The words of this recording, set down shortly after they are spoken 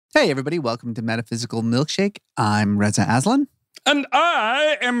Hey, everybody. Welcome to Metaphysical Milkshake. I'm Reza Aslan. And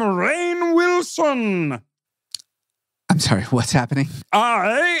I am Rainn Wilson. I'm sorry, what's happening?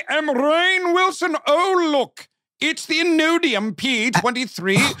 I am Rainn Wilson. Oh, look. It's the Nodium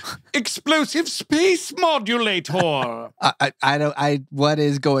P-23 explosive space modulator. What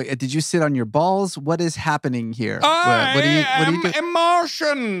is going, did you sit on your balls? What is happening here? I am a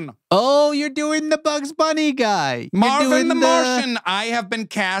Martian. Oh, you're doing the Bugs Bunny guy. Marvin the Martian. I have been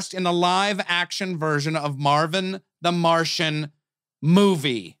cast in a live action version of Marvin the Martian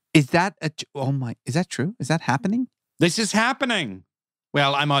movie. Is that is that true? Is that happening? This is happening.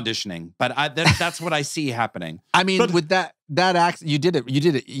 Well, I'm auditioning, but that's what I see happening. I mean, with that accent, you did it.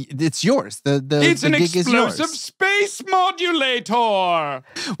 It's yours. It's an gig explosive space modulator.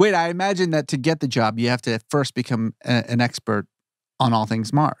 Wait, I imagine that to get the job, you have to first become an expert on all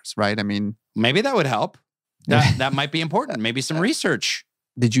things Mars, right? I mean, maybe that would help. That might be important. Maybe some research.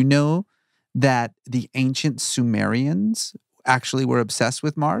 Did you know that the ancient Sumerians actually were obsessed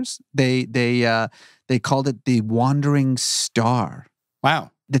with Mars? They called it the wandering star.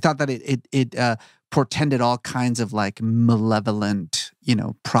 Wow. They thought that it portended all kinds of like malevolent,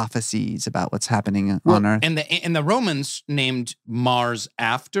 prophecies about what's happening on Earth. And the Romans named Mars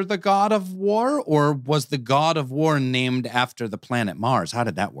after the god of war, or was the god of war named after the planet Mars? How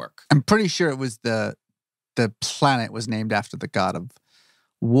did that work? I'm pretty sure it was the planet was named after the god of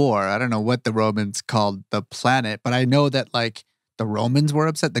war. I don't know what the Romans called the planet, but I know that like the Romans were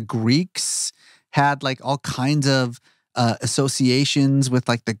upset. The Greeks had like all kinds of associations with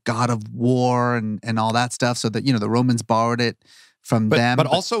like the god of war and all that stuff, so that the Romans borrowed it from them. But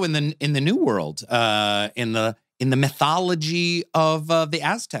also in the New World, in the mythology of the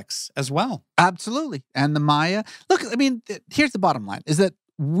Aztecs as well. Absolutely, and the Maya. Look, I mean, here's the bottom line: is that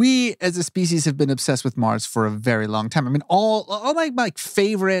we as a species have been obsessed with Mars for a very long time. I mean, all my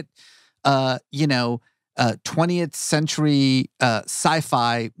favorite, 20th century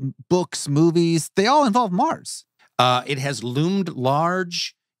sci-fi books, movies, they all involve Mars. It has loomed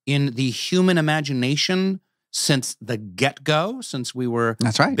large in the human imagination since the get-go, since we were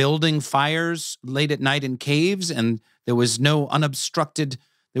building fires late at night in caves, and there was no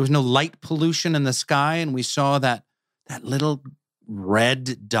light pollution in the sky, and we saw that little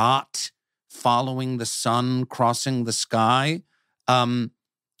red dot following the sun crossing the sky.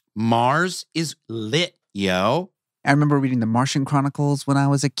 Mars is lit, yo. I remember reading the Martian Chronicles when I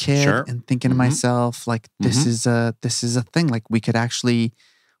was a kid and thinking to myself, like, this is a thing. Like we could actually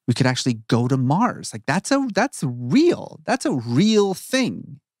go to Mars. Like that's real. That's a real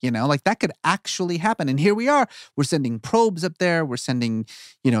thing. Like that could actually happen. And here we are. We're sending probes up there. We're sending,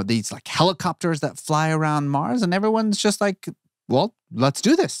 these like helicopters that fly around Mars, and everyone's just like, well, let's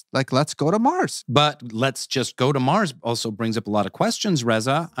do this. Like, let's go to Mars. But let's just go to Mars also brings up a lot of questions,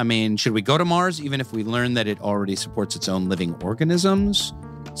 Reza. I mean, should we go to Mars even if we learn that it already supports its own living organisms?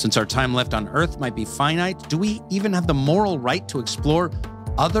 Since our time left on Earth might be finite, do we even have the moral right to explore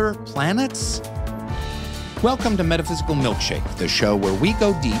other planets? Welcome to Metaphysical Milkshake, the show where we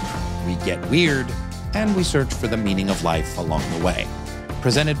go deep, we get weird, and we search for the meaning of life along the way.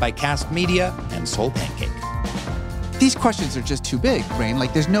 Presented by Cast Media and Soul Pancake. These questions are just too big, Rainn.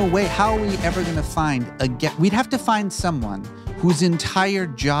 Like, there's no way. How are we ever going to find we'd have to find someone whose entire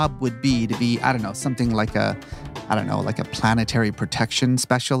job would be to be, I don't know, something like a planetary protection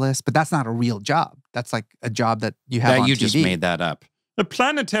specialist. But that's not a real job. That's like a job that you have on TV. You just made that up. A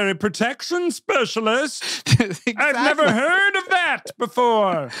planetary protection specialist? Exactly. I've never heard of that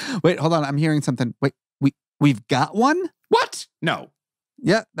before. Wait, hold on. I'm hearing something. Wait, we've got one? What? No.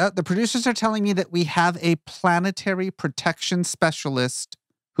 Yeah, the producers are telling me that we have a planetary protection specialist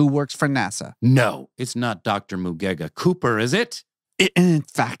who works for NASA. No, it's not Dr. Moogega Cooper, is it? In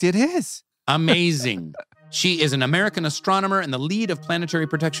fact, it is. Amazing. She is an American astronomer and the lead of planetary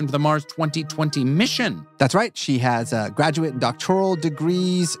protection for the Mars 2020 mission. That's right. She has graduate and doctoral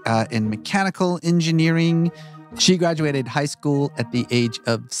degrees in mechanical engineering. She graduated high school at the age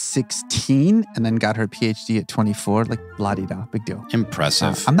of 16 and then got her PhD at 24. Like, la-di-da, big deal.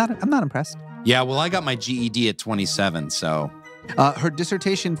 Impressive. I'm not impressed. Yeah, well, I got my GED at 27, so. Her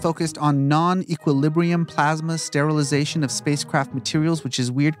dissertation focused on non-equilibrium plasma sterilization of spacecraft materials, which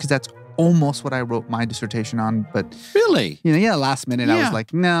is weird because that's almost what I wrote my dissertation on. But really? Last minute, I was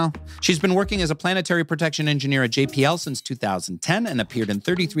like, no. She's been working as a planetary protection engineer at JPL since 2010 and appeared in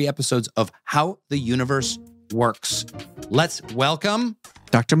 33 episodes of How the Universe Works. Let's welcome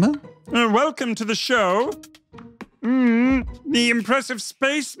Dr. Moo. Welcome to the show. The impressive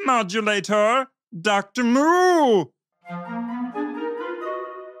space modulator, Dr. Moo.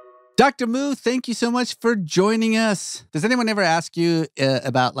 Dr. Moo, thank you so much for joining us. Does anyone ever ask you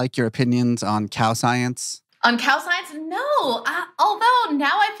about like your opinions on cow science? On cow science? No. Although now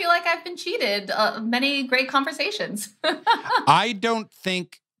I feel like I've been cheated. Many great conversations. I don't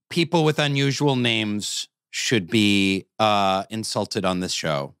think people with unusual names should be insulted on this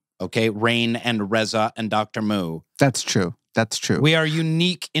show. Okay? Rainn and Reza and Dr. Moo. That's true. That's true. We are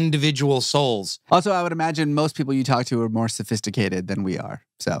unique individual souls. Also, I would imagine most people you talk to are more sophisticated than we are.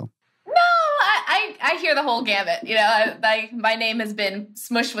 So. I hear the whole gamut. You know, my name has been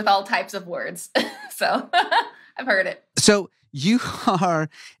smushed with all types of words. So I've heard it. So you are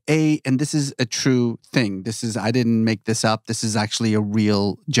and this is a true thing. I didn't make this up. This is actually a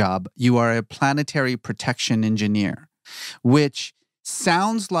real job. You are a planetary protection engineer, which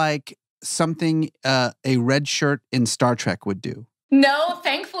sounds like something a red shirt in Star Trek would do. No,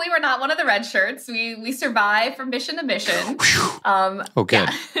 thankfully, we're not one of the red shirts. We survive from mission to mission. Okay.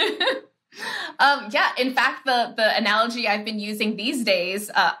 Yeah. In fact, the analogy I've been using these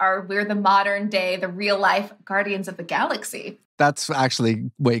days we're the modern day, the real life Guardians of the Galaxy. That's actually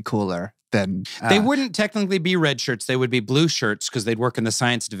way cooler than... They wouldn't technically be red shirts. They would be blue shirts because they'd work in the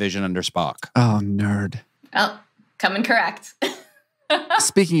science division under Spock. Oh, nerd. Oh, coming correct.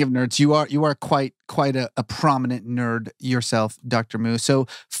 Speaking of nerds, you are quite a prominent nerd yourself, Dr. Moo. So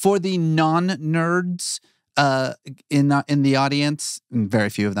for the non-nerds in the audience, and very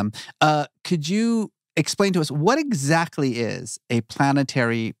few of them, could you explain to us what exactly is a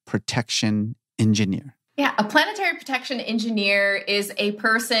planetary protection engineer? Yeah, a planetary protection engineer is a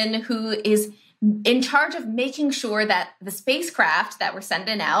person who is in charge of making sure that the spacecraft that we're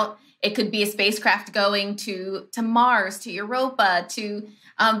sending out, it could be a spacecraft going to Mars, to Europa, to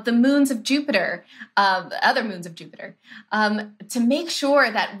the moons of Jupiter, other moons of Jupiter, to make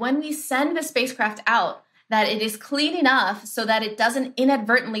sure that when we send the spacecraft out, that it is clean enough so that it doesn't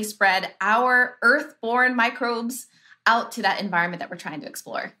inadvertently spread our Earth-borne microbes out to that environment that we're trying to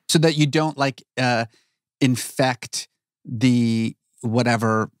explore. So that you don't infect the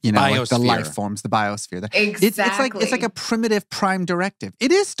whatever, like the life forms, the biosphere. Exactly. It's like a primitive prime directive.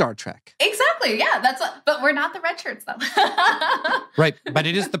 It is Star Trek. Exactly. Yeah, but we're not the red shirts though. Right. But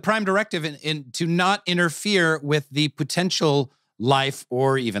it is the prime directive in to not interfere with the potential life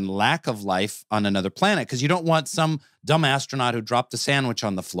or even lack of life on another planet. Because you don't want some dumb astronaut who dropped a sandwich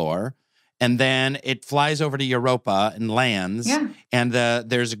on the floor and then it flies over to Europa and lands and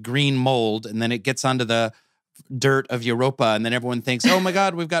there's a green mold and then it gets onto the dirt of Europa and then everyone thinks, oh my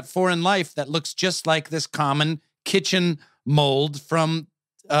God, we've got foreign life that looks just like this common kitchen mold from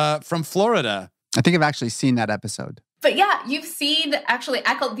Florida. I think I've actually seen that episode. But yeah, you've seen actually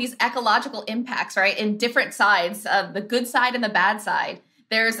these ecological impacts, right? In different sides, the good side and the bad side.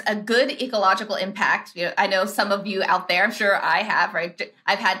 There's a good ecological impact. I know some of you out there, I'm sure I have, right?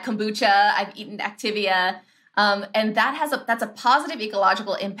 I've had kombucha, I've eaten Activia, and that's a positive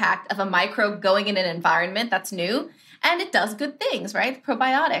ecological impact of a microbe going in an environment that's new, and it does good things, right?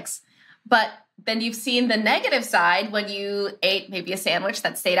 Probiotics. But then you've seen the negative side when you ate maybe a sandwich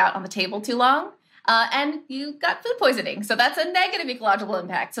that stayed out on the table too long. And you got food poisoning. So that's a negative ecological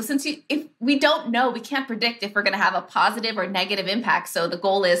impact. So if we don't know, we can't predict if we're going to have a positive or negative impact. So the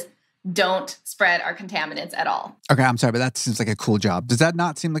goal is don't spread our contaminants at all. Okay, I'm sorry, but that seems like a cool job. Does that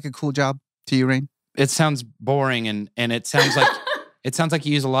not seem like a cool job to you, Rainn? It sounds boring and it sounds like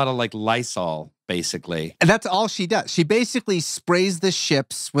you use a lot of like Lysol, basically. And that's all she does. She basically sprays the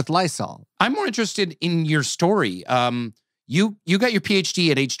ships with Lysol. I'm more interested in your story. You got your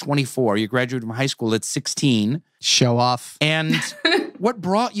PhD at age 24. You graduated from high school at 16. Show off. And what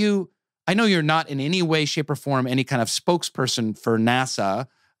brought you, I know you're not in any way, shape, or form any kind of spokesperson for NASA,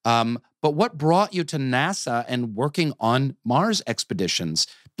 but what brought you to NASA and working on Mars expeditions?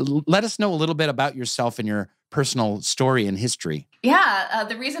 Let us know a little bit about yourself and your personal story and history. Yeah,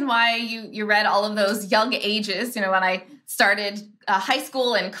 the reason why you read all of those young ages, when I started high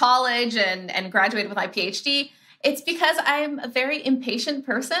school and college and graduated with my PhD, it's because I'm a very impatient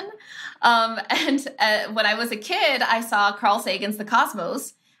person. And when I was a kid, I saw Carl Sagan's The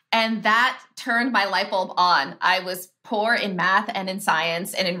Cosmos, and that turned my light bulb on. I was poor in math and in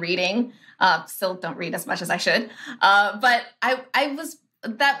science and in reading. Still don't read as much as I should. But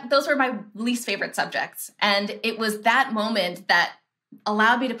those were my least favorite subjects. And it was that moment that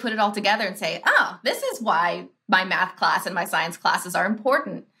allowed me to put it all together and say, oh, this is why my math class and my science classes are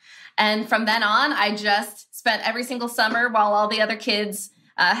important. And from then on, I just spent every single summer while all the other kids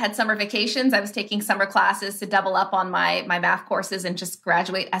had summer vacations. I was taking summer classes to double up on my math courses and just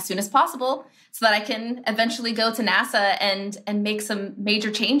graduate as soon as possible so that I can eventually go to NASA and make some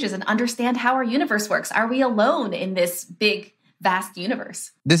major changes and understand how our universe works. Are we alone in this big, vast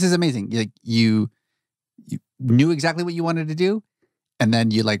universe. This is amazing. Like you knew exactly what you wanted to do, and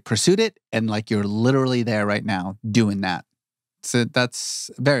then you like pursued it, and like you're literally there right now doing that. So that's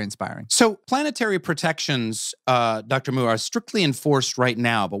very inspiring. So planetary protections, Dr. Moo, are strictly enforced right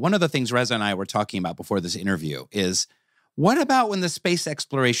now. But one of the things Reza and I were talking about before this interview is, what about when the space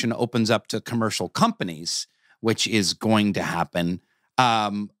exploration opens up to commercial companies, which is going to happen?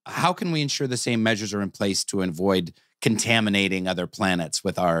 How can we ensure the same measures are in place to avoid contaminating other planets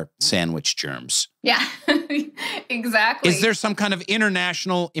with our sandwich germs? Yeah, exactly. Is there some kind of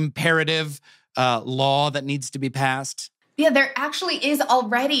international imperative law that needs to be passed? Yeah, there actually is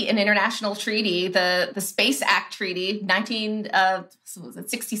already an international treaty, the Space Act Treaty,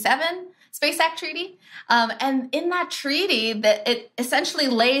 1967 Space Act Treaty. And in that treaty, that it essentially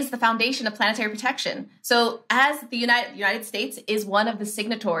lays the foundation of planetary protection. So as the United States is one of the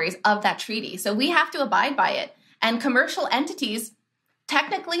signatories of that treaty, so we have to abide by it. And commercial entities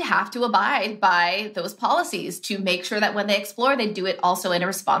technically have to abide by those policies to make sure that when they explore, they do it also in a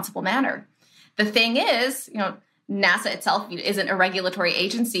responsible manner. The thing is, NASA itself isn't a regulatory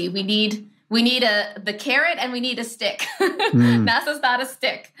agency. We need the carrot and we need a stick. NASA's not a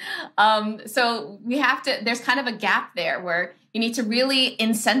stick. So we have to, there's kind of a gap there where you need to really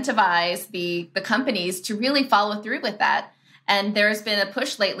incentivize the companies to really follow through with that. And there's been a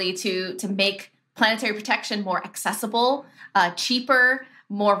push lately to make planetary protection more accessible, cheaper,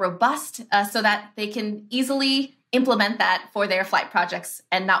 more robust, so that they can easily implement that for their flight projects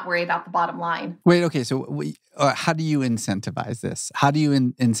and not worry about the bottom line. Wait, okay. So how do you incentivize this? How do you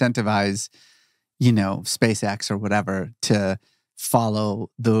incentivize, SpaceX or whatever to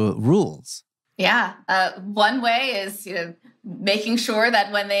follow the rules? Yeah. One way is, making sure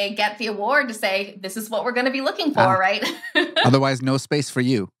that when they get the award to say, this is what we're going to be looking for, right? Otherwise, no space for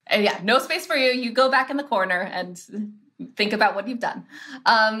you. Yeah, no space for you. You go back in the corner and think about what you've done.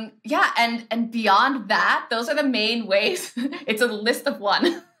 And beyond that, those are the main ways. It's a list of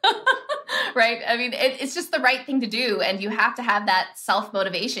one, right? I mean, it's just the right thing to do. And you have to have that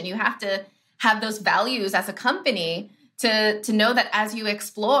self-motivation. You have to have those values as a company to know that as you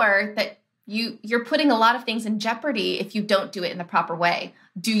explore, that you're putting a lot of things in jeopardy if you don't do it in the proper way.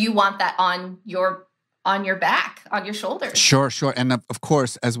 Do you want that on your back, on your shoulders? Sure. And of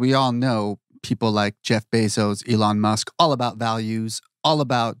course, as we all know, people like Jeff Bezos, Elon Musk, all about values, all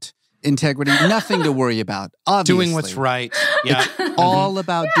about integrity, nothing to worry about. Obviously. Doing what's right. Yeah. All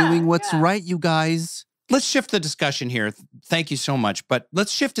about doing what's right, you guys. Let's shift the discussion here. Thank you so much. But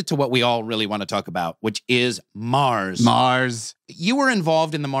let's shift it to what we all really want to talk about, which is Mars. Mars. You were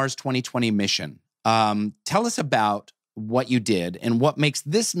involved in the Mars 2020 mission. Tell us about what you did and what makes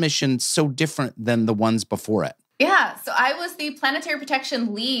this mission so different than the ones before it. Yeah, so I was the planetary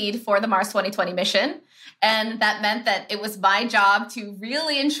protection lead for the Mars 2020 mission. And that meant that it was my job to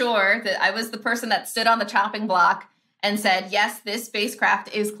really ensure that I was the person that stood on the chopping block and said, yes, this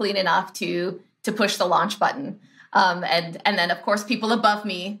spacecraft is clean enough to push the launch button. And then, of course, people above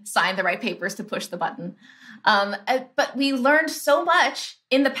me signed the right papers to push the button. But we learned so much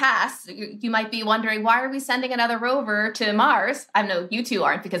in the past. You might be wondering, why are we sending another rover to Mars? I know you two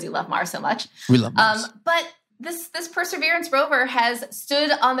aren't because you love Mars so much. We love Mars. But this Perseverance rover has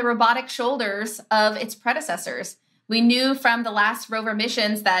stood on the robotic shoulders of its predecessors. We knew from the last rover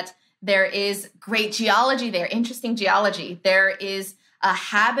missions that there is great geology there, interesting geology. There is a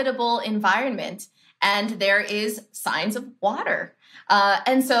habitable environment, and there is signs of water.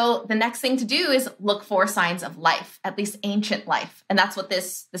 And so the next thing to do is look for signs of life, at least ancient life. And that's what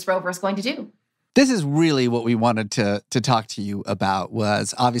this rover is going to do. This is really what we wanted to talk to you about,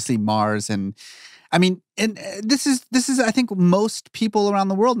 was obviously Mars. And I mean, and this is I think most people around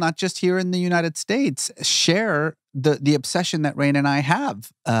the world, not just here in the United States, share the obsession that Rainn and I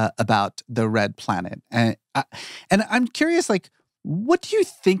have about the red planet. And I'm curious, like, what do you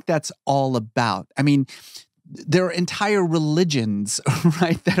think that's all about? I mean, there are entire religions,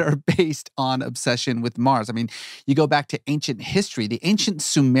 right, that are based on obsession with Mars. I mean, you go back to ancient history, the ancient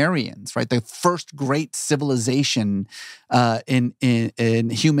Sumerians, right, the first great civilization in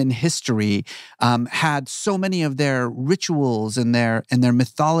human history, had so many of their rituals and their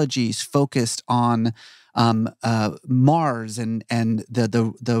mythologies focused on Mars and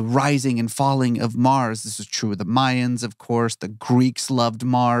the rising and falling of Mars. This is true of the Mayans, of course. The Greeks loved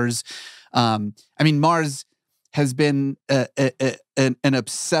Mars. I mean, Mars has been an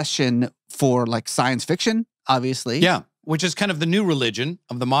obsession for like science fiction, obviously. Yeah, which is kind of the new religion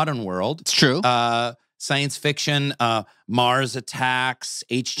of the modern world. It's true. Science fiction, Mars attacks,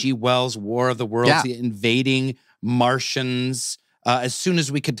 H.G. Wells' War of the Worlds, the invading Martians. As soon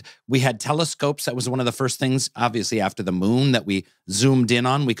as we had telescopes. That was one of the first things, obviously, after the moon that we zoomed in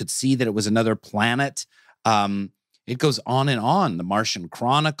on. We could see that it was another planet. It goes on and on. The Martian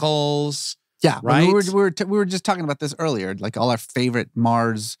Chronicles. Yeah, right. We were just talking about this earlier, like all our favorite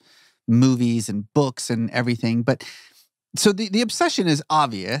Mars movies and books and everything. But so the obsession is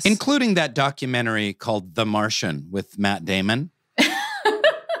obvious, including that documentary called The Martian with Matt Damon.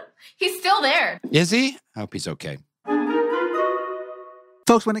 He's still there. Is he? I hope he's okay.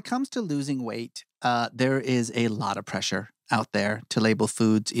 Folks, when it comes to losing weight, there is a lot of pressure out there to label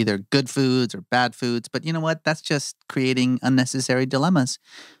foods either good foods or bad foods. But you know what? That's just creating unnecessary dilemmas.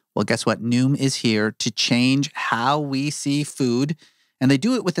 Well, guess what? NOOM is here to change how we see food. And they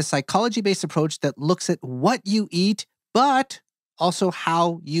do it with a psychology-based approach that looks at what you eat, but also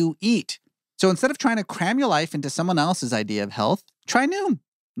how you eat. So instead of trying to cram your life into someone else's idea of health, try NOOM.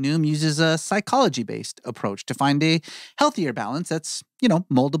 NOOM uses a psychology-based approach to find a healthier balance that's,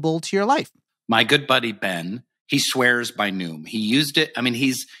 moldable to your life. My good buddy Ben, he swears by NOOM. He used it. I mean,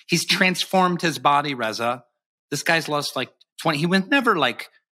 he's transformed his body, Reza. This guy's lost like 20. He was never like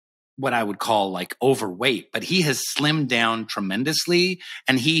what I would call like overweight, but he has slimmed down tremendously.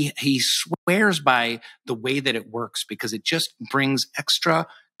 And he swears by the way that it works because it just brings extra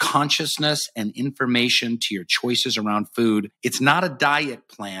consciousness and information to your choices around food. It's not a diet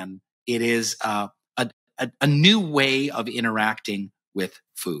plan. It is a new way of interacting with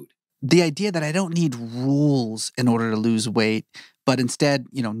food. The idea that I don't need rules in order to lose weight, but instead,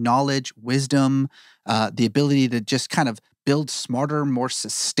 knowledge, wisdom, the ability to just kind of build smarter, more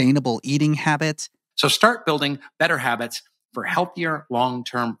sustainable eating habits. So start building better habits for healthier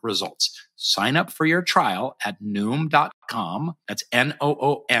long-term results. Sign up for your trial at noom.com. That's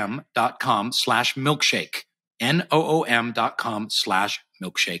NOOM.com/milkshake.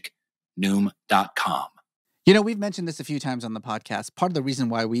 NOOM.com/milkshake. Noom.com. We've mentioned this a few times on the podcast. Part of the reason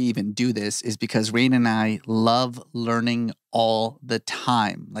why we even do this is because Rainn and I love learning all the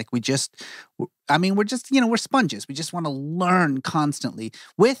time. Like we're just, we're sponges. We just want to learn constantly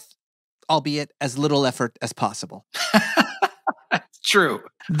with, albeit as little effort as possible. That's true.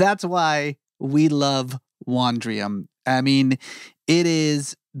 That's why we love Wondrium. I mean, it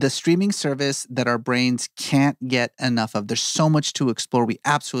is the streaming service that our brains can't get enough of. There's so much to explore. We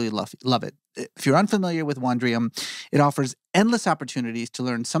absolutely love it. If you're unfamiliar with Wondrium, it offers endless opportunities to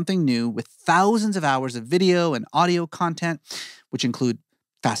learn something new with thousands of hours of video and audio content, which include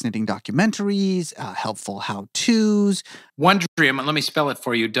fascinating documentaries, helpful how-tos. Wondrium, and let me spell it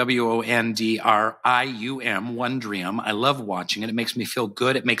for you, Wondrium, Wondrium. I love watching it. It makes me feel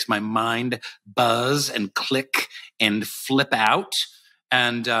good. It makes my mind buzz and click and flip out.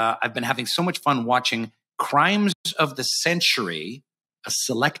 And I've been having so much fun watching Crimes of the Century, a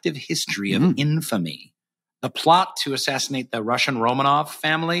selective history of infamy. The plot to assassinate the Russian Romanov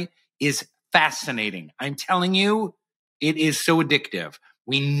family is fascinating. I'm telling you, it is so addictive.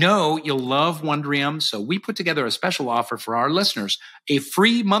 We know you'll love Wondrium, so we put together a special offer for our listeners, a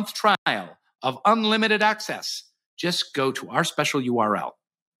free month trial of unlimited access. Just go to our special URL.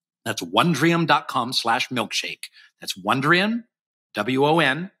 That's Wondrium.com/milkshake. That's Wondrium,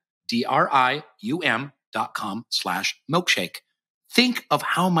 WONDRIUM.com/milkshake. Think of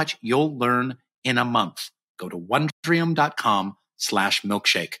how much you'll learn in a month. Go to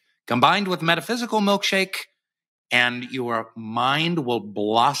Wondrium.com/milkshake. Combined with Metaphysical Milkshake, and your mind will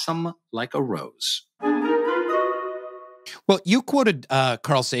blossom like a rose. Well, you quoted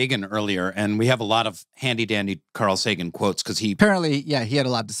Carl Sagan earlier, and we have a lot of handy-dandy Carl Sagan quotes because he... Apparently, yeah, he had a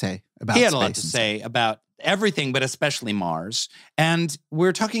lot to say about space. He had a lot to say about everything, but especially Mars. And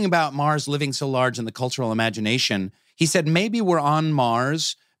we're talking about Mars living so large in the cultural imagination. He said, maybe we're on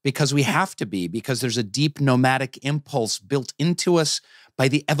Mars because we have to be, because there's a deep nomadic impulse built into us by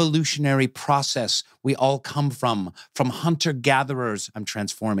the evolutionary process we all come from hunter-gatherers. I'm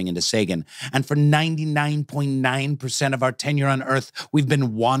transforming into Sagan. And for 99.9% of our tenure on Earth, we've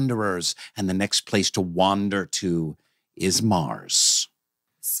been wanderers. And the next place to wander to is Mars.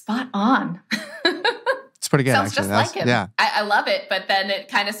 Spot on. It's pretty good, Sounds actually. just like him. Yeah. I love it, but then it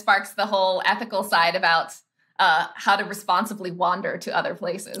kind of sparks the whole ethical side about how to responsibly wander to other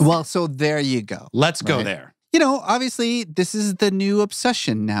places. Well, so there you go. Let's go there. Obviously, this is the new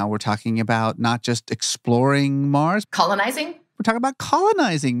obsession now. We're talking about not just exploring Mars. Colonizing? We're talking about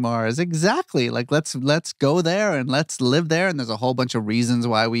colonizing Mars. Exactly. Like, let's go there and let's live there. And there's a whole bunch of reasons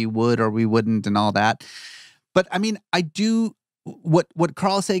why we would or we wouldn't and all that. But, I mean, I do... What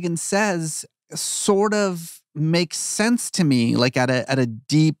Carl Sagan says sort of makes sense to me, like at a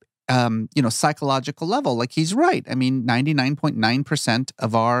deep, psychological level. Like he's right. I mean, 99.9%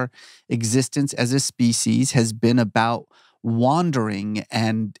 of our existence as a species has been about wandering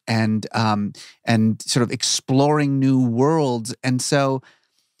and sort of exploring new worlds. And so,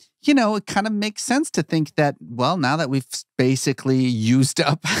 you know, it kind of makes sense to think that, well, now that we've basically used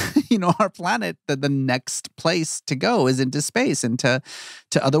up, you know, our planet, that the next place to go is into space and to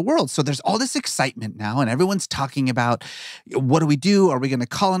other worlds. So there's all this excitement now, and everyone's talking about, what do we do? Are we going to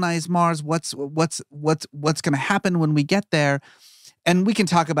colonize Mars? What's going to happen when we get there? And we can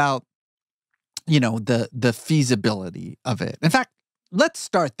talk about, you know, the feasibility of it. In fact, let's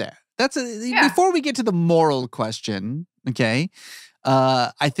start there. Before we get to the moral question, okay?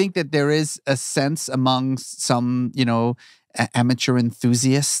 I think that there is a sense among some, you know, amateur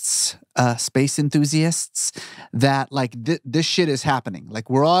enthusiasts, space enthusiasts, that like this shit is happening. Like,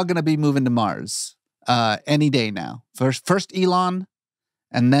 we're all going to be moving to Mars any day now. First Elon,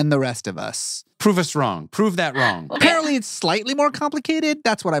 and then the rest of us. Prove us wrong. Prove that wrong. Apparently it's slightly more complicated.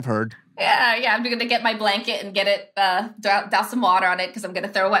 That's what I've heard. Yeah. I'm going to get my blanket and get it, douse some water on it, because I'm going to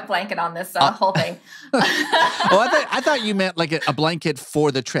throw a wet blanket on this whole thing. I thought you meant like a blanket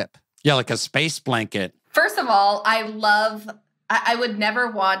for the trip. Yeah, like a space blanket. First of all, I would never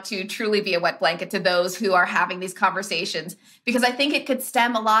want to truly be a wet blanket to those who are having these conversations, because I think it could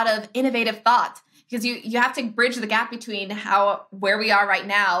stem a lot of innovative thought. Because you have to bridge the gap between where we are right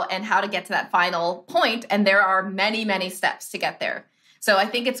now and how to get to that final point. And there are many, many steps to get there. So I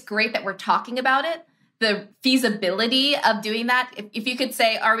think it's great that we're talking about it. The feasibility of doing that, if you could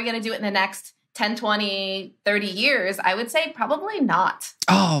say, are we going to do it in the next 10, 20, 30 years? I would say probably not.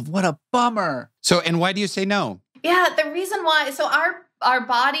 Oh, what a bummer. So, and why do you say no? Yeah, the reason why, so our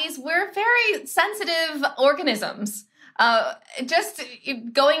bodies, we're very sensitive organisms. Just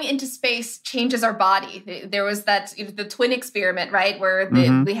going into space changes our body. There was the twin experiment, right, where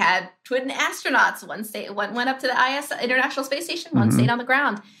we had twin astronauts. One went up to the International Space Station, one stayed on the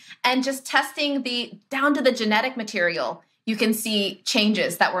ground, and just testing down to the genetic material, you can see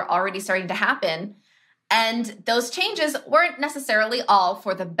changes that were already starting to happen, and those changes weren't necessarily all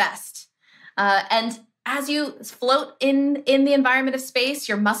for the best. And as you float in the environment of space,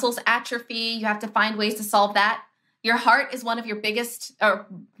 your muscles atrophy. You have to find ways to solve that. Your heart is one of your biggest, or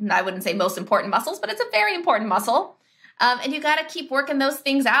I wouldn't say most important muscles, but it's a very important muscle. And you got to keep working those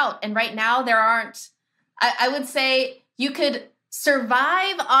things out. And right now there aren't, I would say you could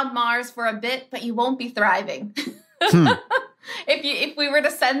survive on Mars for a bit, but you won't be thriving. If we were to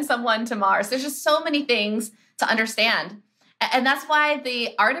send someone to Mars, there's just so many things to understand. And that's why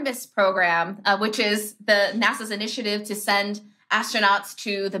the Artemis program, which is NASA's initiative to send astronauts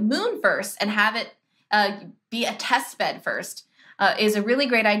to the moon first and have it be a test bed first, is a really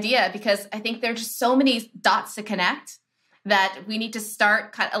great idea, because I think there are just so many dots to connect that we need to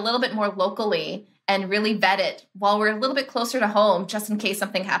start a little bit more locally and really vet it while we're a little bit closer to home, just in case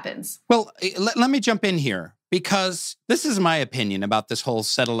something happens. Well, let me jump in here, because this is my opinion about this whole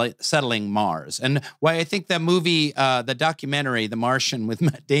settling Mars, and why I think that movie, the documentary, The Martian with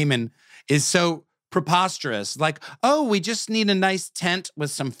Matt Damon, is so preposterous. Like, oh, we just need a nice tent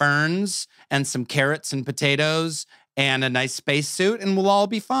with some ferns and some carrots and potatoes and a nice spacesuit, and we'll all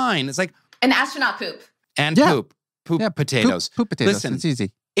be fine. It's like... And astronaut poop. And poop. Potatoes. Poop potatoes. Listen, it's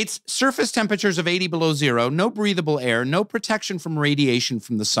easy. It's surface temperatures of 80 below zero, no breathable air, no protection from radiation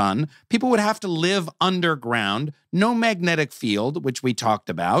from the sun. People would have to live underground, no magnetic field, which we talked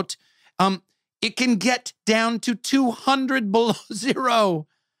about. It can get down to 200 below zero.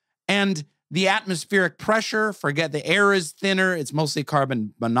 And the atmospheric pressure, forget, the air is thinner. It's mostly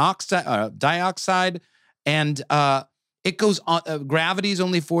carbon dioxide. And it goes on, gravity is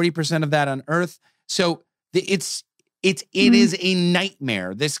only 40% of that on Earth. So it is a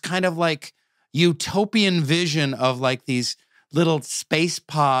nightmare. This kind of like utopian vision of like these little space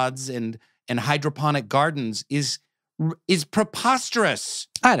pods and hydroponic gardens is preposterous.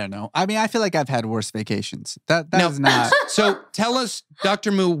 I don't know. I mean, I feel like I've had worse vacations. That is not. So tell us,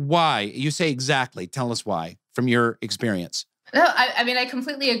 Dr. Moo, why. You say exactly. Tell us why from your experience. No, I mean, I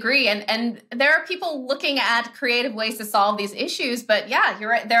completely agree. And there are people looking at creative ways to solve these issues. But yeah, you're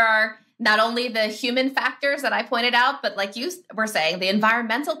right. There are not only the human factors that I pointed out, but like you were saying, the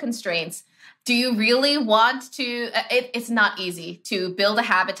environmental constraints. Do you really want to? It's not easy to build a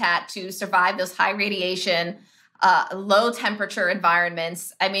habitat to survive those high radiation, low temperature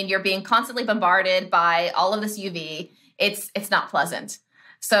environments. I mean, you're being constantly bombarded by all of this UV. It's not pleasant.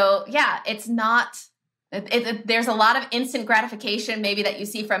 So yeah, it's not. There's a lot of instant gratification maybe that you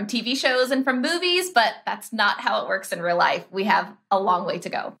see from TV shows and from movies, but that's not how it works in real life. We have a long way to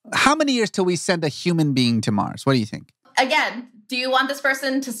go. How many years till we send a human being to Mars? What do you think? Again, do you want this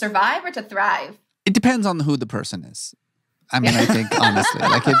person to survive or to thrive? It depends on who the person is. I mean, I think honestly,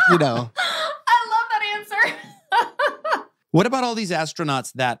 like it, you know. I love that answer. What about all these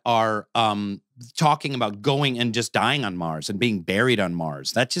astronauts that are talking about going and just dying on Mars and being buried on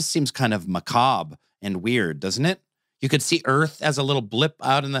Mars? That just seems kind of macabre and weird, doesn't it? You could see Earth as a little blip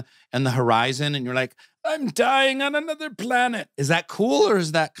out in the horizon, and you're like, I'm dying on another planet. Is that cool, or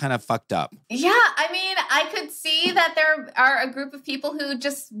is that kind of fucked up? Yeah, I mean, I could see that there are a group of people who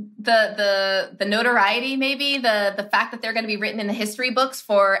just the notoriety, maybe the fact that they're going to be written in the history books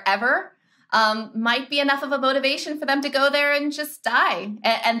forever. Might be enough of a motivation for them to go there and just die.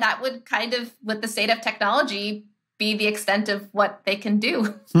 And that would kind of, with the state of technology, be the extent of what they can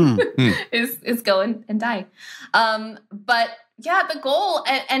do is go and die. But yeah, the goal,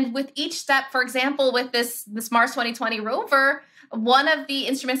 and with each step, for example, with this Mars 2020 rover, one of the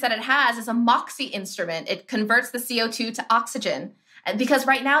instruments that it has is a MOXIE instrument. It converts the CO2 to oxygen. And because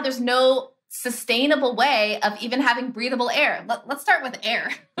right now there's no sustainable way of even having breathable air. Let's start with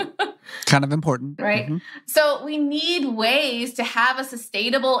air. Kind of important. Right? Mm-hmm. So we need ways to have a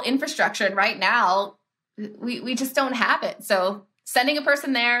sustainable infrastructure. And right now, we just don't have it. So sending a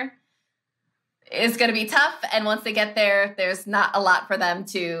person there is going to be tough. And once they get there, there's not a lot for them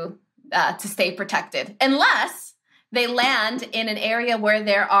to stay protected. Unless they land in an area where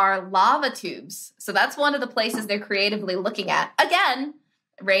there are lava tubes. So that's one of the places they're creatively looking at. Again,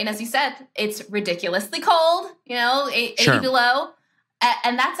 Rainn, as you said, it's ridiculously cold, 80 below.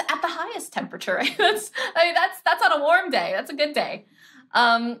 And that's at the highest temperature. Right? That's on a warm day. That's a good day.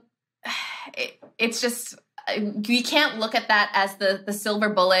 It's just, we can't look at that as the silver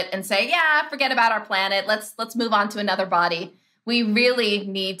bullet and say, yeah, forget about our planet. Let's move on to another body. We really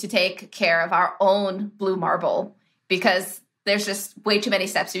need to take care of our own blue marble, because there's just way too many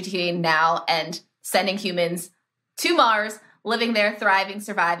steps between now and sending humans to Mars, living there, thriving,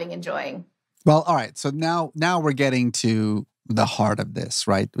 surviving, enjoying. Well, all right. So now we're getting to the heart of this,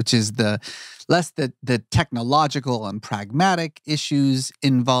 right? Which is the technological and pragmatic issues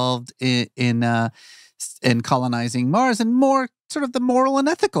involved in colonizing Mars, and more sort of the moral and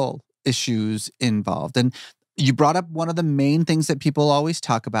ethical issues involved. And you brought up one of the main things that people always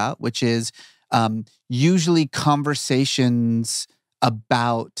talk about, which is usually conversations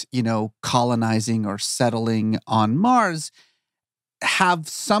about, colonizing or settling on Mars have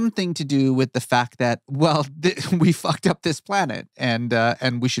something to do with the fact that, well, we fucked up this planet, and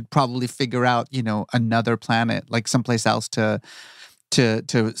we should probably figure out, another planet, like someplace else to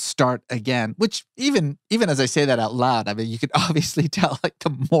start again. Which even as I say that out loud, I mean, you could obviously tell like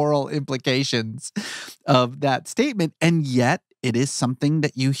the moral implications of that statement, and yet it is something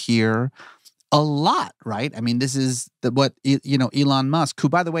that you hear a lot, right? I mean, this is what Elon Musk, who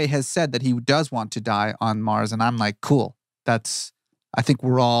by the way has said that he does want to die on Mars, and I'm like, cool. I think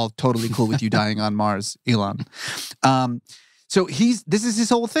we're all totally cool with you dying on Mars, Elon. So this is his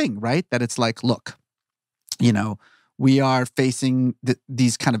whole thing, right? That it's like, look, we are facing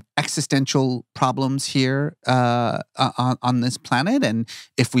these kind of existential problems here on this planet. And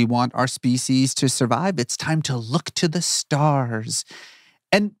if we want our species to survive, it's time to look to the stars.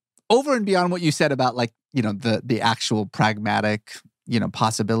 And over and beyond what you said about like, the actual pragmatic,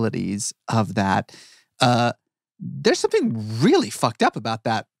 possibilities of that, there's something really fucked up about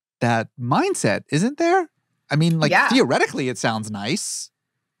that mindset, isn't there? I mean, like, theoretically, it sounds nice.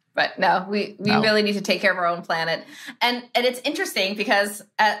 But no, we really need to take care of our own planet. And it's interesting because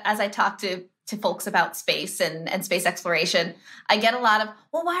as I talk to folks about space and space exploration, I get a lot of,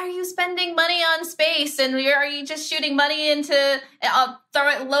 well, why are you spending money on space? And are you just shooting money into,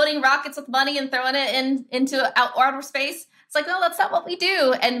 loading rockets with money and throwing it into outer space? It's like, no, that's not what we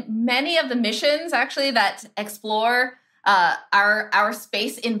do. And many of the missions actually that explore our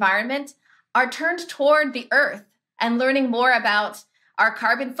space environment are turned toward the Earth and learning more about our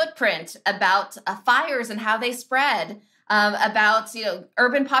carbon footprint, about fires and how they spread, about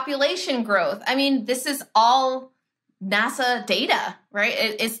urban population growth. I mean, this is all NASA data, right?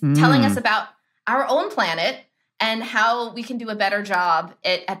 It's telling us about our own planet and how we can do a better job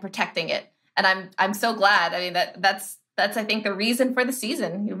at protecting it. And I'm so glad. I mean, that's I think the reason for the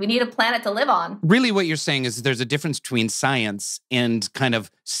season. We need a planet to live on. Really what you're saying is there's a difference between science and kind of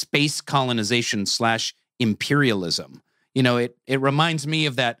space colonization / imperialism. It reminds me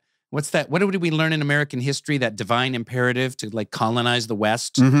of that. What's that? What did we learn in American history? That divine imperative to like colonize the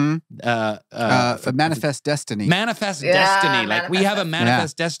West? Mm-hmm. Manifest destiny. Manifest destiny. Like we have a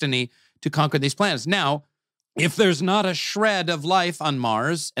manifest destiny to conquer these planets. Now, if there's not a shred of life on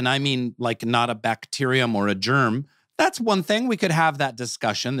Mars, and I mean like not a bacterium or a germ, that's one thing. We could have that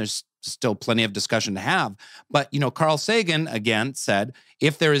discussion. There's still plenty of discussion to have. But, Carl Sagan, again, said,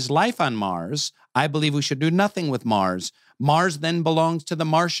 if there is life on Mars, I believe we should do nothing with Mars. Mars then belongs to the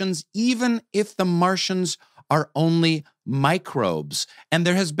Martians, even if the Martians are only microbes. And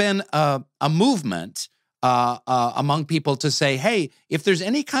there has been a movement among people to say, hey, if there's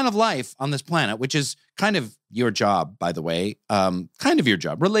any kind of life on this planet, which is kind of your job, by the way, kind of your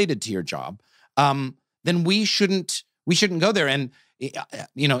job, related to your job, then we shouldn't go there. And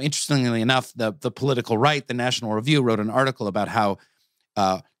interestingly enough, the political right, the National Review, wrote an article about how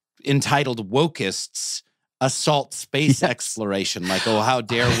entitled wokists assault space exploration. Like, oh, how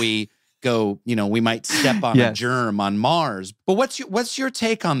dare we go? We might step on a germ on Mars. But what's your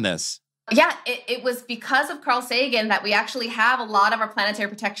take on this? Yeah, it was because of Carl Sagan that we actually have a lot of our planetary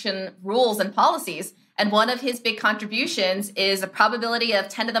protection rules and policies. And one of his big contributions is a probability of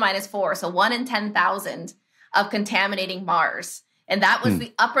 10 to the minus 4, so 1 in 10,000 of contaminating Mars. And that was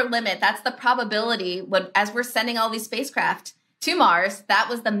the upper limit. That's the probability as we're sending all these spacecraft to Mars, that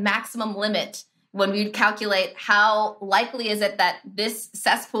was the maximum limit when we would calculate how likely is it that this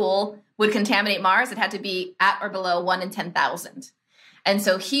cesspool would contaminate Mars. It had to be at or below 1 in 10,000. And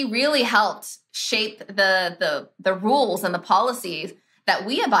so he really helped shape the rules and the policies that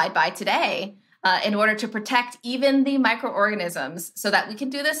we abide by today in order to protect even the microorganisms so that we can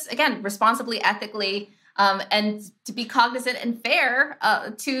do this, again, responsibly, ethically, and to be cognizant and fair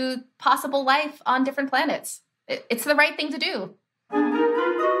to possible life on different planets. It's the right thing to do.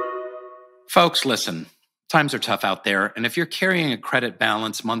 Folks, listen. Times are tough out there, and if you're carrying a credit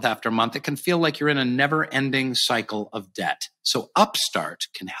balance month after month, it can feel like you're in a never-ending cycle of debt. So Upstart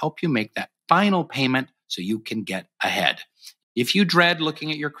can help you make that final payment so you can get ahead. If you dread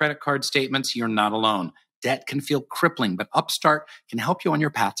looking at your credit card statements, you're not alone. Debt can feel crippling, but Upstart can help you on your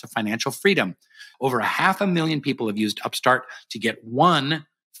path to financial freedom. Over 500,000 people have used Upstart to get one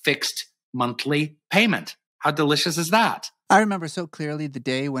fixed monthly payment. How delicious is that? I remember so clearly the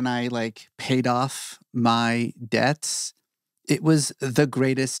day when I paid off my debts. It was the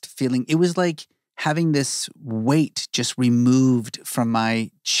greatest feeling. It was like having this weight just removed from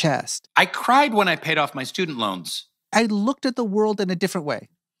my chest. I cried when I paid off my student loans. I looked at the world in a different way.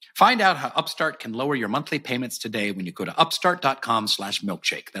 Find out how Upstart can lower your monthly payments today when you go to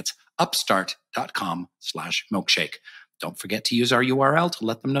upstart.com/milkshake. That's upstart.com/milkshake. Don't forget to use our URL to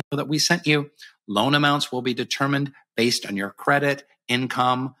let them know that we sent you. Loan amounts will be determined based on your credit,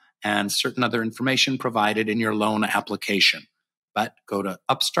 income, and certain other information provided in your loan application. But go to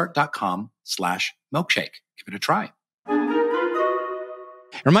upstart.com/milkshake. Give it a try.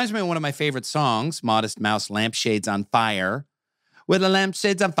 It reminds me of one of my favorite songs, Modest Mouse, Lampshades on Fire. With the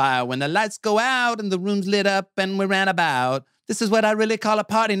lampshades on fire, when the lights go out and the room's lit up and we ran about. This is what I really call a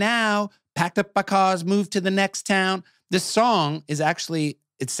party now. Packed up our cars, moved to the next town. This song is actually,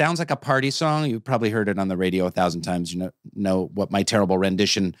 it sounds like a party song. You've probably heard it on the radio 1,000 times. You know what my terrible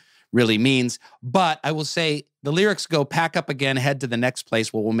rendition really means. But I will say the lyrics go, pack up again, head to the next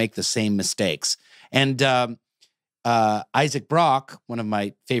place where we'll make the same mistakes. And Isaac Brock, one of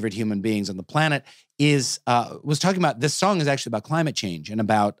my favorite human beings on the planet, was talking about this song is actually about climate change and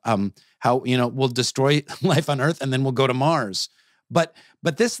about how we'll destroy life on Earth and then we'll go to Mars. But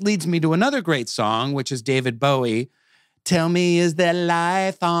this leads me to another great song, which is David Bowie. Tell me, is there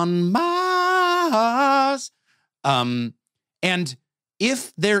life on Mars? And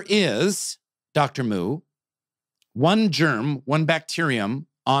if there is, Dr. Moo, one germ, one bacterium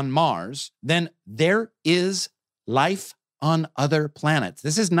on Mars, then there is life on other planets.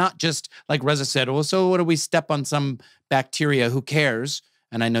 This is not just like Reza said, well, so what do we step on some bacteria? Who cares?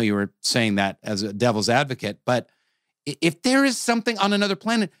 And I know you were saying that as a devil's advocate, but if there is something on another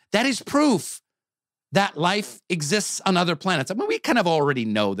planet, that is proof that life exists on other planets. I mean, we kind of already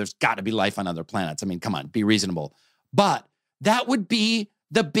know there's got to be life on other planets. I mean, come on, be reasonable. But that would be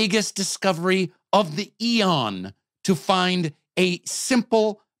the biggest discovery of the eon, to find a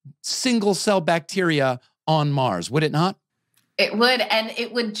simple single-cell bacteria on Mars, would it not? It would, and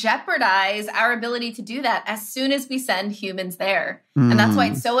it would jeopardize our ability to do that as soon as we send humans there. And that's why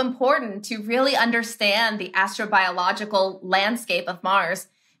it's so important to really understand the astrobiological landscape of Mars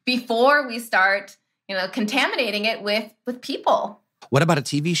before we start, contaminating it with people. What about a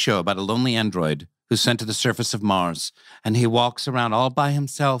TV show about a lonely android who's sent to the surface of Mars and he walks around all by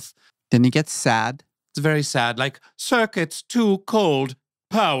himself? Then he gets sad. It's very sad, like, circuits too cold,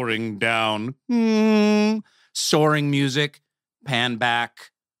 powering down. Soaring music, pan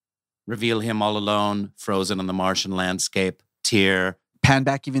back, reveal him all alone, frozen on the Martian landscape, tear. Pan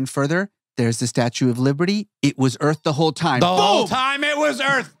back even further, there's the Statue of Liberty. It was Earth the whole time. The whole time it was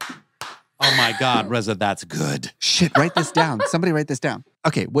Earth. Oh my God, Reza, that's good. Shit, write this down. Somebody write this down.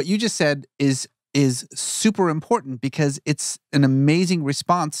 Okay, what you just said is super important because it's an amazing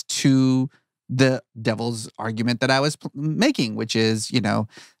response to the devil's argument that I was making, which is,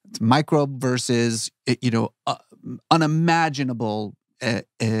 It's microbe versus, unimaginable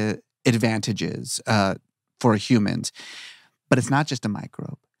advantages for humans. But it's not just a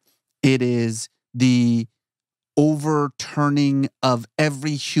microbe. It is the overturning of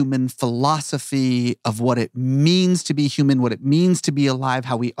every human philosophy of what it means to be human, what it means to be alive,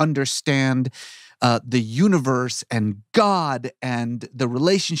 how we understand the universe and God and the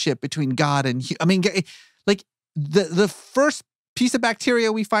relationship between God and like the first piece of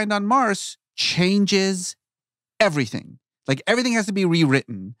bacteria we find on Mars changes everything. Like everything has to be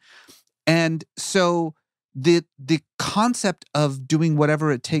rewritten. And so the concept of doing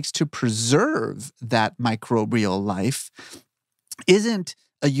whatever it takes to preserve that microbial life isn't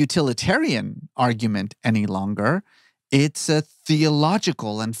a utilitarian argument any longer. It's a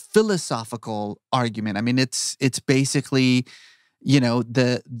theological and philosophical argument. I mean, it's basically,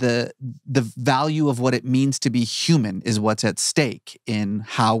 the value of what it means to be human is what's at stake in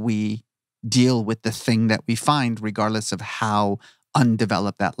how we deal with the thing that we find, regardless of how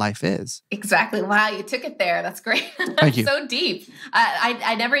undeveloped that life is. Exactly. Wow, you took it there. That's great. Thank you. So deep.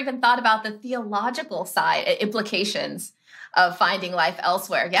 I never even thought about the theological side, implications of finding life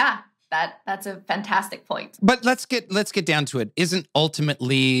elsewhere. Yeah, that's a fantastic point. But let's get down to it. Isn't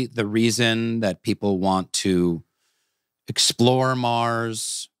ultimately the reason that people want to explore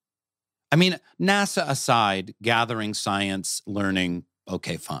Mars? I mean, NASA aside, gathering science, learning,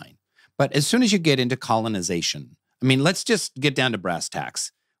 okay, fine. But as soon as you get into colonization, I mean, let's just get down to brass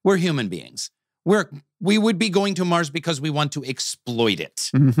tacks. We're human beings. We would be going to Mars because we want to exploit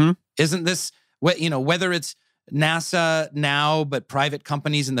it. Mm-hmm. Isn't this, whether it's NASA now, but private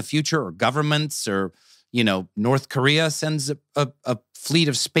companies in the future, or governments, or, North Korea sends a fleet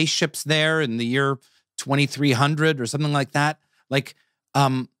of spaceships there in the year 2300 or something like that. Like,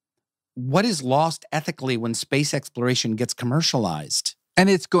 what is lost ethically when space exploration gets commercialized? And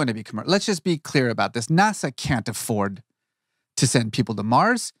it's going to be commercial. Let's just be clear about this. NASA can't afford to send people to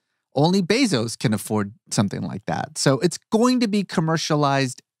Mars. Only Bezos can afford something like that. So it's going to be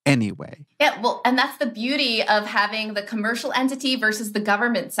commercialized anyway. Yeah, well, and that's the beauty of having the commercial entity versus the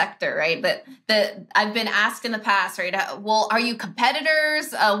government sector, right? That I've been asked in the past, right? Well, are you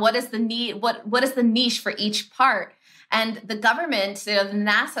competitors? What is the need? What is the niche for each part? And the government, the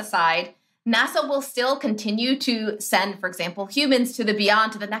NASA side, NASA will still continue to send, for example, humans to the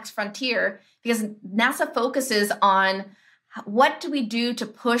beyond, to the next frontier, because NASA focuses on what do we do to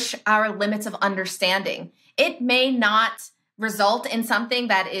push our limits of understanding. It may not result in something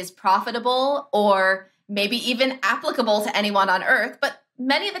that is profitable or maybe even applicable to anyone on Earth, but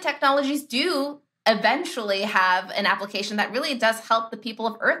many of the technologies do eventually have an application that really does help the people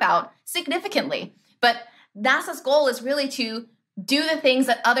of Earth out significantly. But NASA's goal is really to do the things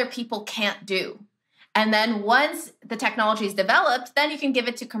that other people can't do. And then once the technology is developed, then you can give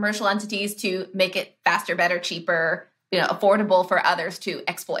it to commercial entities to make it faster, better, cheaper, affordable for others to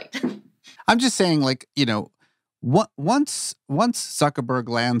exploit. I'm just saying, once Zuckerberg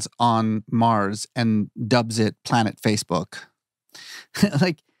lands on Mars and dubs it Planet Facebook,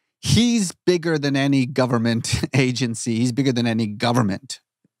 he's bigger than any government agency. He's bigger than any government.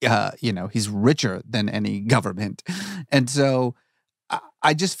 He's richer than any government. And so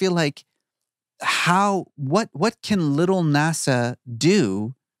I just feel like what can little NASA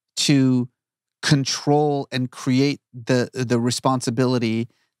do to control and create the responsibility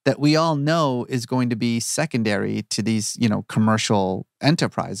that we all know is going to be secondary to these, commercial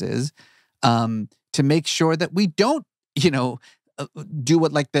enterprises, to make sure that we don't, do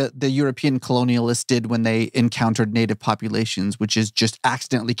what the European colonialists did when they encountered native populations, which is just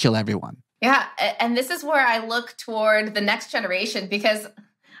accidentally kill everyone. Yeah, and this is where I look toward the next generation, because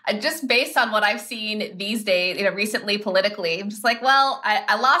just based on what I've seen these days, recently politically, I'm just like, well,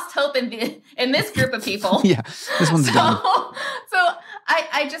 I lost hope in this group of people. Yeah, this one's done. So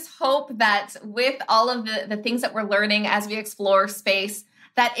I just hope that with all of the things that we're learning as we explore space,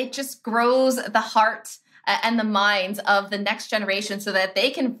 that it just grows the heart and the minds of the next generation so that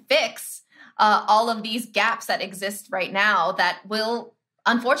they can fix all of these gaps that exist right now that will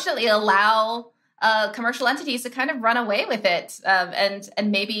unfortunately allow commercial entities to kind of run away with it,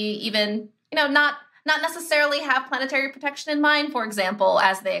 and maybe even not necessarily have planetary protection in mind, for example,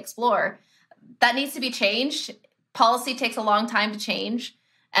 as they explore. That needs to be changed. Policy takes a long time to change,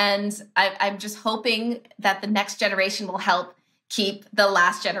 and I'm just hoping that the next generation will help keep the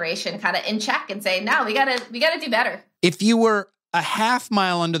last generation kind of in check and say, no, we gotta do better. If you were a half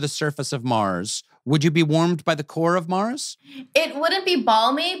mile under the surface of Mars, would you be warmed by the core of Mars? It wouldn't be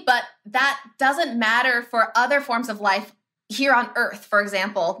balmy, but that doesn't matter for other forms of life here on Earth, for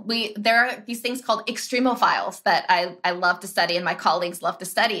example, there are these things called extremophiles that I love to study and my colleagues love to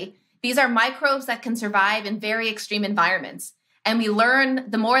study. These are microbes that can survive in very extreme environments. And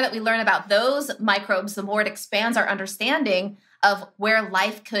the more that we learn about those microbes, the more it expands our understanding of where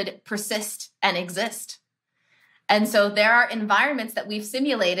life could persist and exist. And so there are environments that we've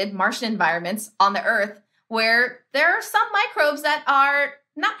simulated, Martian environments on the Earth, where there are some microbes that are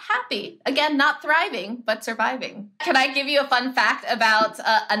not happy, again, not thriving, but surviving. Can I give you a fun fact about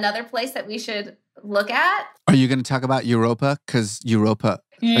another place that we should look at? Are you going to talk about Europa? Because Europa.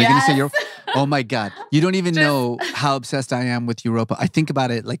 Yes. Are you going to say Europa? Oh my God. You don't even know how obsessed I am with Europa. I think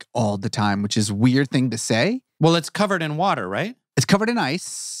about it like all the time, which is a weird thing to say. Well, it's covered in water, right? It's covered in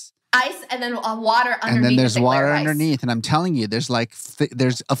ice. Ice and then water underneath. And then there's water underneath. And I'm telling you, there's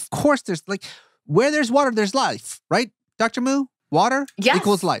of course, where there's water, there's life, right? Dr. Moo? Water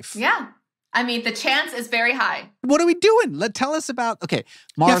equals life. Yeah. I mean, the chance is very high. What are we doing? Tell us about,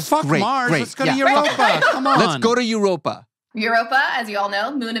 Mars. Fuck great, Mars. Great. Let's go to Europa. Come on. Let's go to Europa. Europa, as you all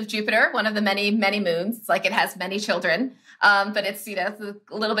know, moon of Jupiter, one of the many, many moons. It's like it has many children, but it's, it's a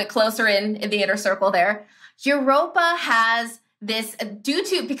little bit closer in the inner circle there. Europa has this,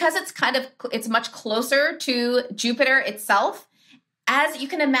 because it's much closer to Jupiter itself. As you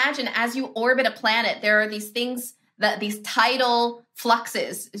can imagine, as you orbit a planet, there are these things, these tidal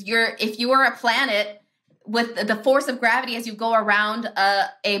fluxes. If you are a planet, with the force of gravity as you go around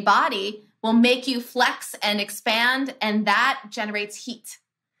a body, will make you flex and expand, and that generates heat.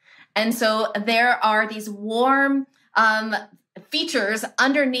 And so there are these warm features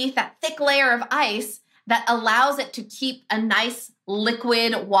underneath that thick layer of ice that allows it to keep a nice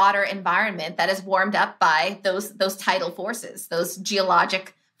liquid water environment that is warmed up by those tidal forces, those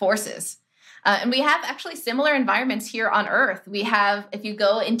geologic forces. And we have actually similar environments here on Earth. We have, if you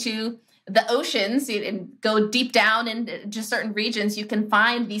go into the oceans and go deep down into just certain regions, you can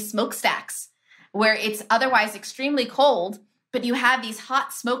find these smokestacks where it's otherwise extremely cold, but you have these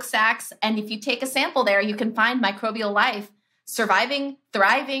hot smokestacks. And if you take a sample there, you can find microbial life surviving,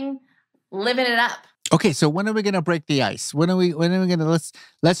 thriving, living it up. Okay, so when are we going to break the ice? When are we going to,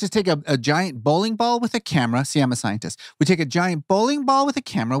 let's just take a giant bowling ball with a camera. See, I'm a scientist. We take a giant bowling ball with a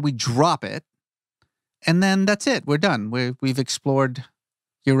camera, we drop it, and then that's it. We're done. We've explored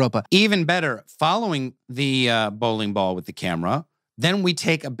Europa. Even better, following the bowling ball with the camera, then we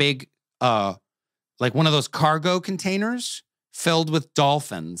take a big, like one of those cargo containers filled with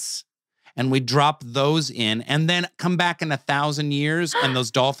dolphins, and we drop those in, and then come back in 1,000 years, and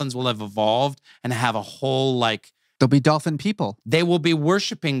those dolphins will have evolved and have a whole, They'll be dolphin people. They will be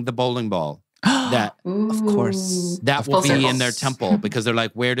worshiping the bowling ball. That, of course. That will be in their temple, because they're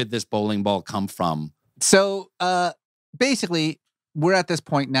like, where did this bowling ball come from? So, basically, we're at this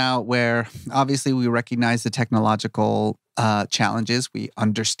point now where obviously we recognize the technological challenges. We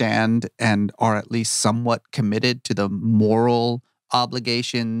understand and are at least somewhat committed to the moral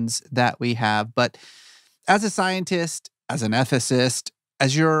obligations that we have. But as a scientist, as an ethicist,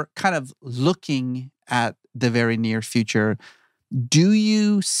 as you're kind of looking at the very near future, do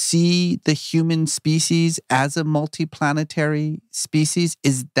you see the human species as a multiplanetary species?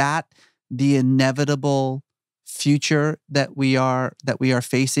 Is that the inevitable future that we are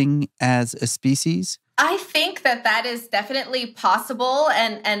facing as a species? I think that is definitely possible.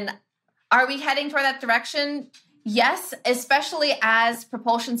 And are we heading toward that direction? Yes, especially as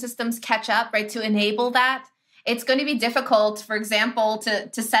propulsion systems catch up, right, to enable that. It's going to be difficult, for example,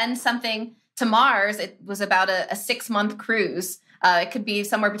 to send something to Mars. It was about a 6-month cruise. It could be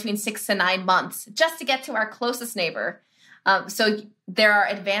somewhere between 6 to 9 months just to get to our closest neighbor. So there are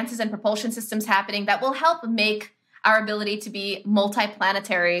advances in propulsion systems happening that will help make our ability to be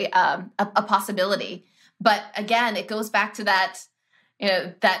multiplanetary a possibility. But again, it goes back to that,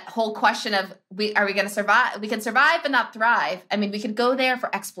 that whole question of are we going to survive? We can survive but not thrive. I mean, we could go there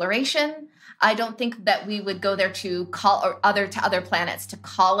for exploration. I don't think that we would go there to other planets to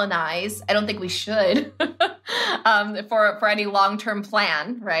colonize. I don't think we should for any long-term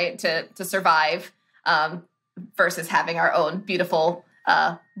plan, right? To survive versus having our own beautiful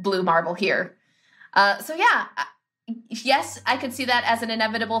blue marble here. So yeah, yes, I could see that as an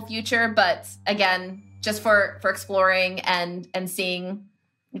inevitable future. But again, just for exploring and seeing,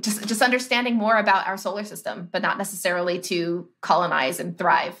 just understanding more about our solar system, but not necessarily to colonize and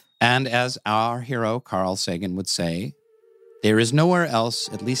thrive. And as our hero, Carl Sagan, would say, there is nowhere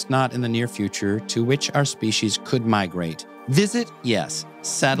else, at least not in the near future, to which our species could migrate. Visit, yes.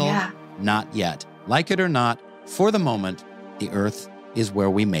 Settle, not yet. Like it or not, for the moment, the Earth is where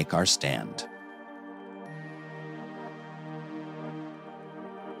we make our stand.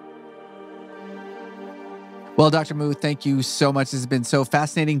 Well, Dr. Moo, thank you so much. This has been so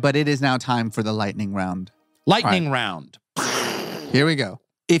fascinating, but it is now time for the lightning round. Lightning round. Here we go.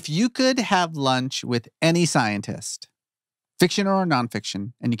 If you could have lunch with any scientist, fiction or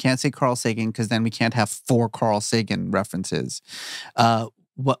nonfiction, and you can't say Carl Sagan because then we can't have 4 Carl Sagan references,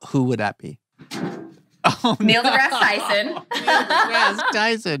 who would that be? Oh, Neil deGrasse Tyson. Neil deGrasse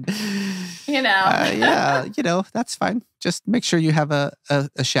Tyson. Yeah, that's fine. Just make sure you have a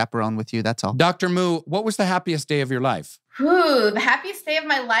chaperone with you. That's all. Dr. Moo, what was the happiest day of your life? The happiest day of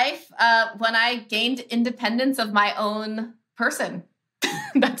my life when I gained independence of my own person.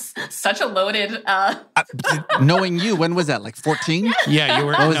 That's such a loaded... Knowing you, when was that? Like 14? Yeah,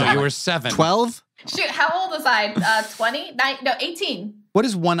 you were 7. 12? Shoot, how old was I? 20? 18. What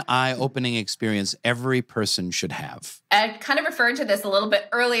is one eye-opening experience every person should have? I kind of referred to this a little bit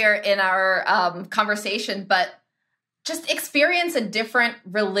earlier in our conversation, but just experience a different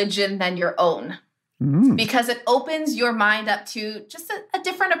religion than your own. Because it opens your mind up to just a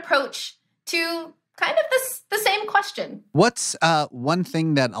different approach to kind of the same question. What's one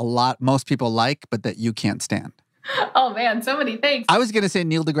thing that most people like, but that you can't stand? Oh man, so many things. I was going to say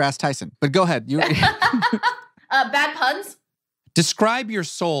Neil deGrasse Tyson, but go ahead. Bad puns. Describe your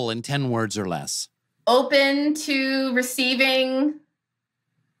soul in 10 words or less. Open to receiving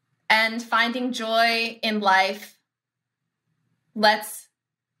and finding joy in life. Let's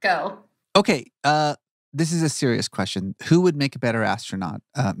go. Okay, this is a serious question. Who would make a better astronaut,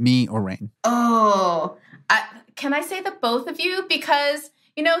 me or Rainn? Oh, can I say that both of you? Because,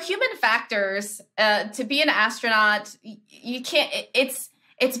 human factors, to be an astronaut, you can't,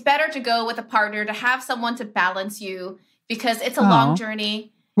 it's better to go with a partner, to have someone to balance you, because it's a long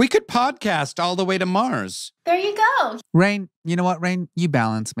journey. We could podcast all the way to Mars. There you go. Rainn, you know what, Rainn? You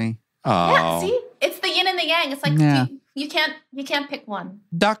balance me. Oh. Yeah, see? It's the yin and the yang. It's like you can't pick one.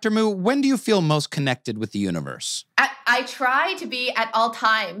 Dr. Moo, when do you feel most connected with the universe? I try to be at all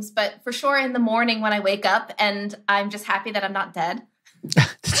times, but for sure in the morning when I wake up and I'm just happy that I'm not dead.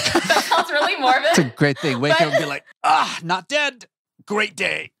 That sounds really morbid. It's a great thing. Wake up and be like, not dead. Great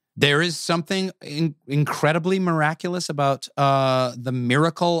day. There is something incredibly miraculous about the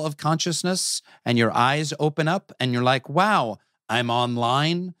miracle of consciousness, and your eyes open up and you're like, wow, I'm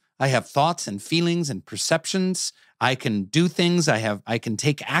online. I have thoughts and feelings and perceptions. I can do things. I can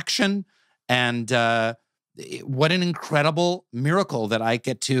take action. And what an incredible miracle that I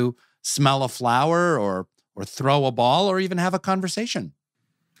get to smell a flower or throw a ball or even have a conversation.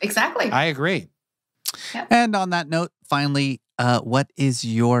 Exactly. I agree. Yep. And on that note, finally, what is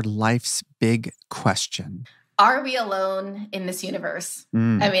your life's big question? Are we alone in this universe? I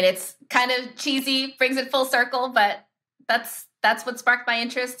mean, it's kind of cheesy, brings it full circle, but that's what sparked my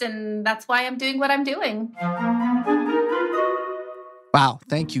interest, and that's why I'm doing what I'm doing. Wow.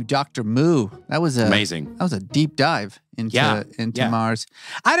 Thank you, Dr. Moo. That was amazing. That was a deep dive into Mars.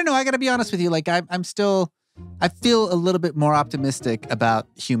 I don't know. I got to be honest with you. Like, I feel a little bit more optimistic about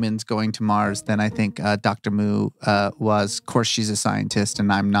humans going to Mars than I think Dr. Moo was. Of course, she's a scientist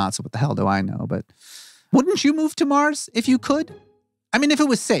and I'm not, so what the hell do I know? But wouldn't you move to Mars if you could? I mean, if it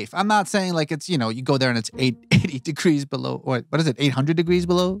was safe. I'm not saying like it's, you go there and it's 80 degrees below, or what is it, 800 degrees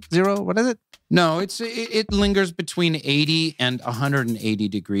below zero? What is it? No, it lingers between 80 and 180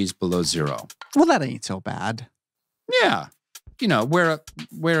 degrees below zero. Well, that ain't so bad. Yeah.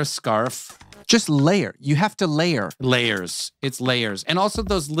 Wear a scarf. Just layer. You have to layer. Layers. It's layers. And also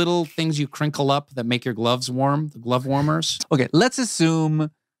those little things you crinkle up that make your gloves warm, the glove warmers. Okay, let's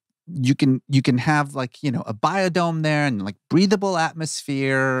assume you can have like, a biodome there and like breathable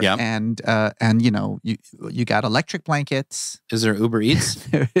atmosphere. Yep. And you got electric blankets. Is there Uber Eats?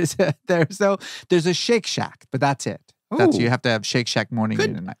 There's a Shake Shack, but that's it. You have to have Shake Shack morning,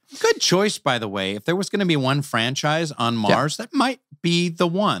 noon, and night. Good choice, by the way. If there was going to be one franchise on Mars, that might be the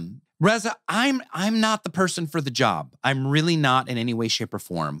one. Reza, I'm not the person for the job. I'm really not in any way, shape, or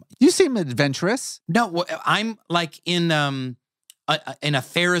form. You seem adventurous. No, I'm like in a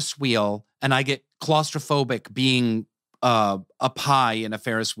Ferris wheel, and I get claustrophobic being up high in a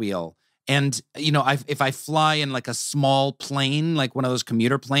Ferris wheel. And if I fly in like a small plane, like one of those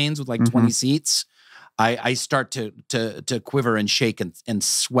commuter planes with like 20 seats, I start to quiver and shake and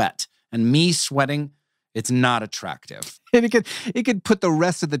sweat. And me sweating, it's not attractive. And it could put the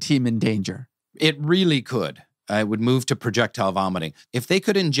rest of the team in danger. It really could. I would move to projectile vomiting. If they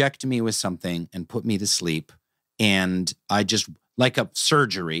could inject me with something and put me to sleep, and I just, like a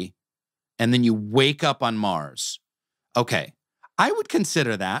surgery, and then you wake up on Mars. Okay, I would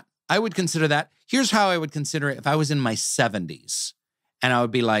consider that. Here's how I would consider it if I was in my 70s. And I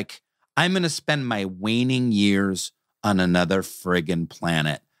would be like, I'm going to spend my waning years on another friggin'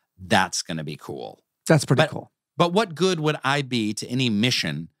 planet. That's going to be cool. That's pretty cool. But what good would I be to any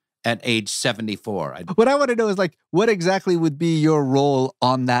mission at age 74? What I want to know is like, what exactly would be your role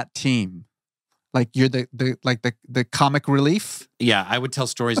on that team? Like you're the comic relief? Yeah, I would tell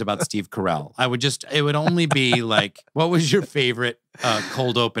stories about Steve Carell. It would only be like, what was your favorite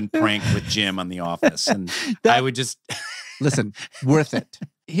cold open prank with Jim on The Office? And I would just... Listen, worth it.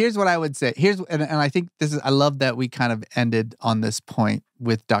 Here's what I would say. And I think I love that we kind of ended on this point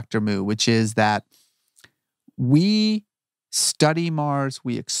with Dr. Moo, which is that we study Mars,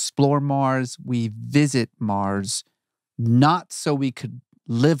 we explore Mars, we visit Mars, not so we could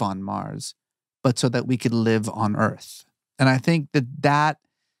live on Mars, but so that we could live on Earth. And I think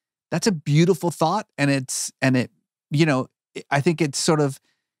that's a beautiful thought. And I think it sort of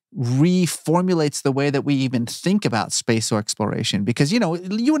reformulates the way that we even think about space exploration. Because,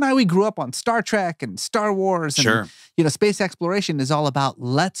 you and I, we grew up on Star Trek and Star Wars. And, sure. Space exploration is all about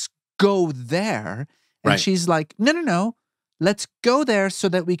let's go there. And she's like, no. Let's go there so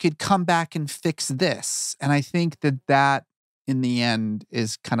that we could come back and fix this. And I think that in the end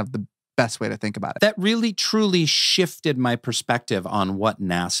is kind of the best way to think about it. That really, truly shifted my perspective on what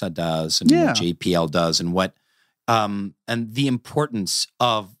NASA does and what JPL does and what and the importance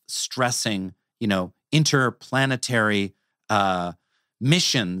of stressing, interplanetary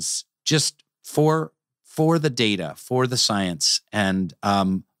missions just for the data, for the science. And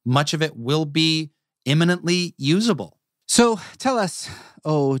much of it will be imminently usable. So tell us,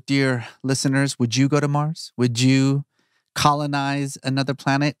 oh dear listeners, would you go to Mars? Would you colonize another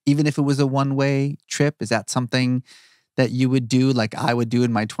planet, even if it was a one-way trip? Is that something that you would do like I would do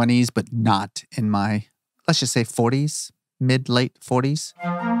in my 20s, but not in my, let's just say 40s, mid-late 40s?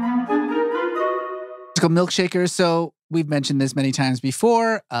 Let's go milkshakers. So we've mentioned this many times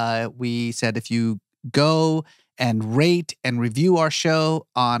before. We said if you go and rate and review our show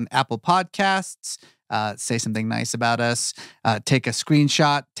on Apple Podcasts, say something nice about us, take a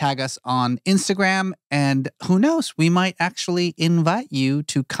screenshot, tag us on Instagram, and who knows, we might actually invite you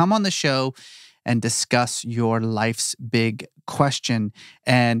to come on the show and discuss your life's big question.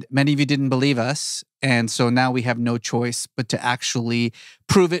 And many of you didn't believe us, and so now we have no choice but to actually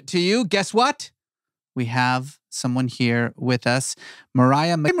prove it to you. Guess what? We have someone here with us,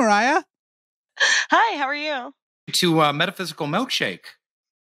 Mariah. Hey, Mariah. Hi, how are you? To Metaphysical Milkshake.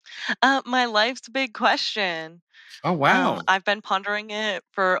 My life's big question. Oh, wow. I've been pondering it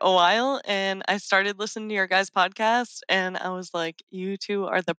for a while, and I started listening to your guys' podcast, and I was like, you two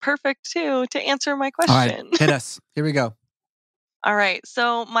are the perfect two to answer my question. All right, hit us. Here we go. All right.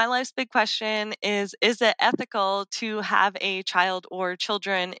 So my life's big question is it ethical to have a child or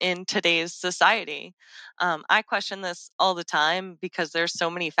children in today's society? I question this all the time because there's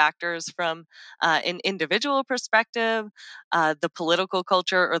so many factors from an individual perspective, the political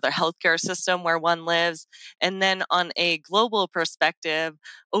culture or the healthcare system where one lives, and then on a global perspective,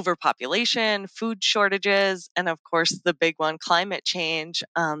 overpopulation, food shortages, and of course the big one, climate change,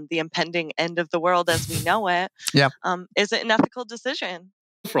 the impending end of the world as we know it. Yeah. Is it an ethical decision?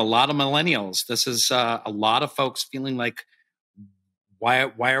 For a lot of millennials, this is a lot of folks feeling like, why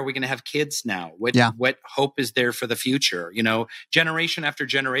are we going to have kids now? What hope is there for the future? Generation after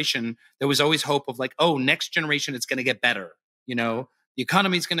generation, there was always hope of like, oh, next generation, it's going to get better. The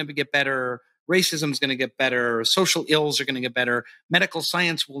economy is going to get better. Racism is going to get better. Social ills are going to get better. Medical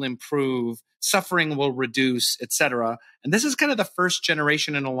science will improve. Suffering will reduce, etc. And this is kind of the first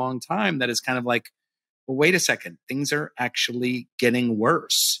generation in a long time that is kind of like, well, wait a second, things are actually getting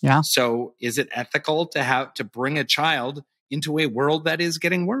worse. Yeah. So is it ethical to bring a child into a world that is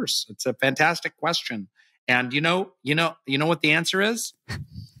getting worse? It's a fantastic question. And you know what the answer is?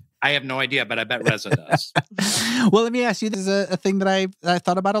 I have no idea, but I bet Reza does. Well, let me ask you, this is a thing that I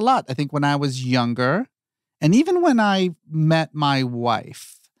thought about a lot. I think when I was younger, and even when I met my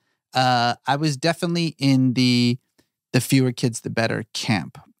wife, I was definitely in the fewer kids, the better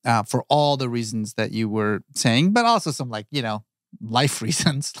camp. For all the reasons that you were saying, but also some life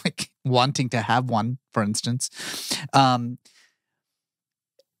reasons, like wanting to have one, for instance. But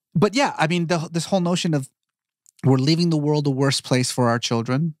yeah, I mean, this whole notion of we're leaving the world a worse place for our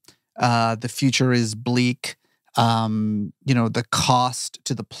children. The future is bleak. The cost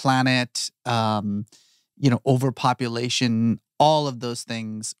to the planet, overpopulation, all of those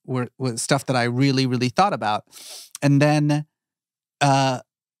things were stuff that I really, really thought about. And then,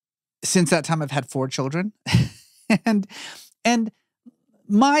 since that time, I've had 4 children, and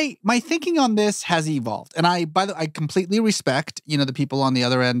my thinking on this has evolved. And I completely respect, the people on the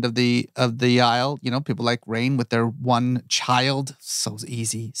other end of the aisle, people like Rainn with their 1 child. So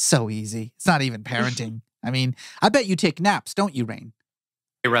easy. It's not even parenting. I mean, I bet you take naps, don't you, Rainn?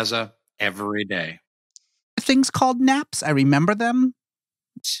 Hey, Reza, every day. things called naps. I remember them.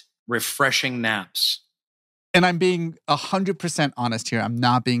 Refreshing naps. And I'm being 100% honest here. I'm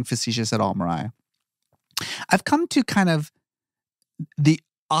not being facetious at all, Mariah. I've come to kind of the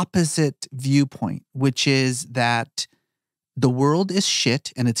opposite viewpoint, which is that the world is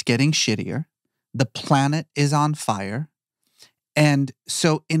shit and it's getting shittier. The planet is on fire. And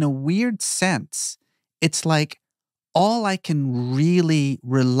so in a weird sense, it's like all I can really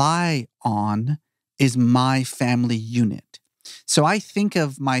rely on is my family unit. So I think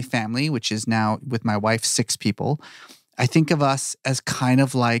of my family, which is now with my wife, 6 people. I think of us as kind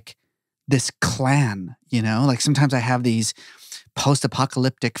of like this clan, you know? Like sometimes I have these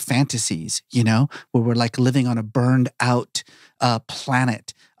post-apocalyptic fantasies, you know, where we're like living on a burned out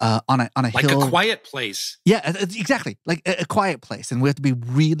planet on a like hill. Like a quiet place. Yeah, exactly. Like a quiet place. And we have to be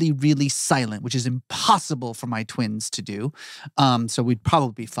really, really silent, which is impossible for my twins to do. So we'd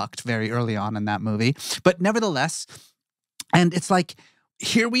probably be fucked very early on in that movie. But nevertheless, and it's like,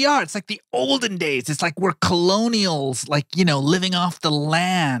 here we are. It's like the olden days. It's like we're colonials, like, you know, living off the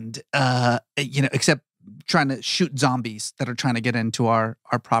land, you know, except trying to shoot zombies that are trying to get into our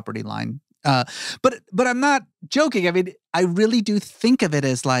property line. But I'm not joking. I mean, I really do think of it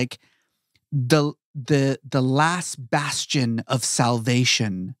as like the last bastion of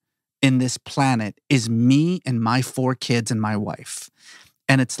salvation in this planet is me and my 4 kids and my wife.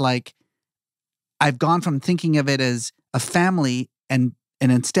 And it's like I've gone from thinking of it as a family and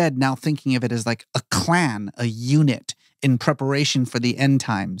instead now thinking of it as like a clan, a unit in preparation for the end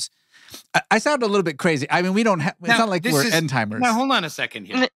times. I sound a little bit crazy. I mean, we don't have, it's not like we're end timers. Now, hold on a second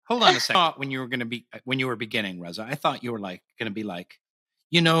here. Hold on a second. When you were beginning, Reza, I thought you were like going to be like,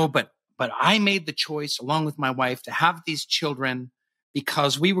 you know, but I made the choice along with my wife to have these children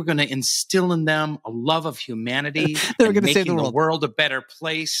because we were going to instill in them a love of humanity and making the world a better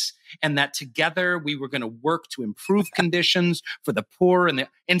place. And that together we were going to work to improve conditions for the poor. And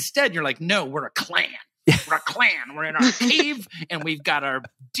instead you're like, no, we're a clan. We're a clan. We're in our cave and we've got our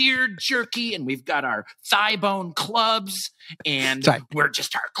deer jerky and we've got our thigh bone clubs and we're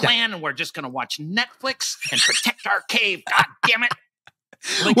just our clan and we're just going to watch Netflix and protect our cave. God damn it.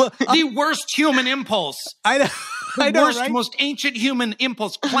 Like the worst human impulse. I know. The worst, most ancient human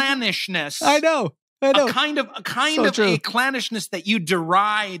impulse, clannishness. I know. A kind of a clannishness that you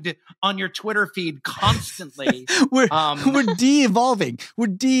deride on your Twitter feed constantly. We're de-evolving. We're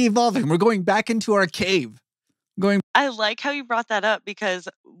de-evolving. We're going back into our cave. I like how you brought that up because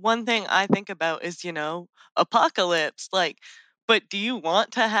one thing I think about is, you know, apocalypse. Like, but do you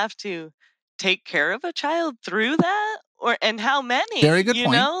want to have to take care of a child through that? And how many? Very good point.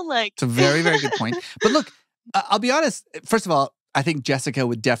 You know, like it's a very, very good point. But look, I'll be honest. First of all, I think Jessica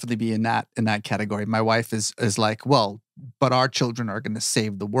would definitely be in that category. My wife is like, well, but our children are going to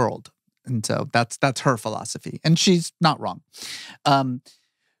save the world, and so that's her philosophy, and she's not wrong.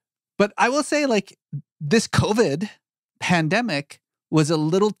 But I will say, like, this COVID pandemic was a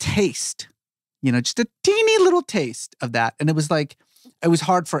little taste, you know, just a teeny little taste of that, and it was like it was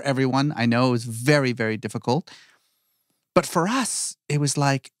hard for everyone. I know it was very, very difficult, but for us, it was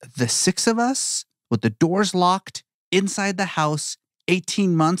like the 6 of us with the doors locked. Inside the house,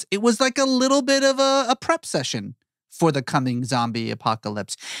 18 months. It was like a little bit of a prep session for the coming zombie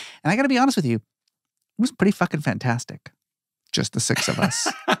apocalypse. And I got to be honest with you, it was pretty fucking fantastic. Just the 6 of us.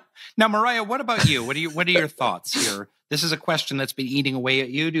 Now, Mariah, what about you? What are your thoughts here? This is a question that's been eating away at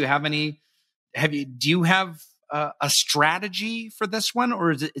you. Do you have a strategy for this one,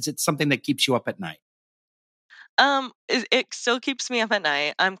 or is it something that keeps you up at night? It still keeps me up at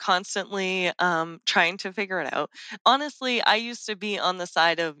night. I'm constantly trying to figure it out. Honestly, I used to be on the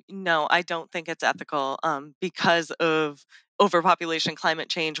side of no, I don't think it's ethical because of overpopulation, climate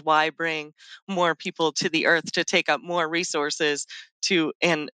change. Why bring more people to the earth to take up more resources to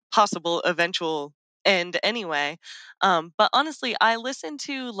and possible eventual end anyway? But honestly, I listened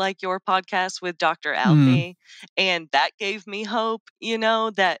to like your podcast with Dr. Alfie, and that gave me hope, you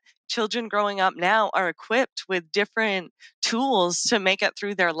know, that children growing up now are equipped with different tools to make it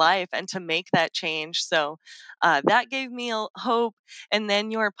through their life and to make that change. So that gave me hope. And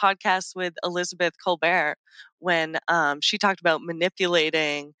then your podcast with Elizabeth Colbert, when she talked about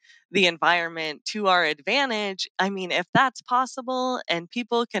manipulating the environment to our advantage. I mean, if that's possible and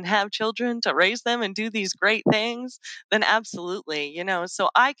people can have children to raise them and do these great things, then absolutely, you know, so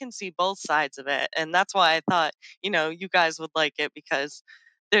I can see both sides of it. And that's why I thought, you know, you guys would like it because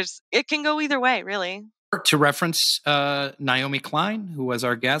it can go either way, really. To reference Naomi Klein, who was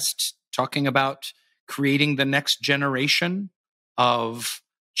our guest, talking about creating the next generation of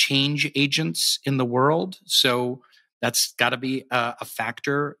change agents in the world. So that's got to be a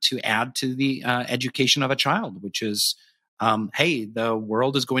factor to add to the education of a child, which is, hey, the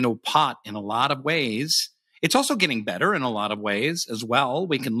world is going to pot in a lot of ways. It's also getting better in a lot of ways as well.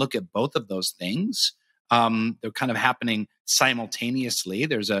 We can look at both of those things. They're kind of happening simultaneously.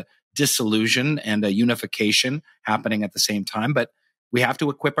 There's a disillusion and a unification happening at the same time, but we have to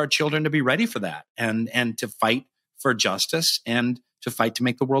equip our children to be ready for that and to fight for justice and to fight to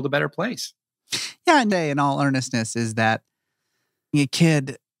make the world a better place. Yeah, and in all earnestness is that a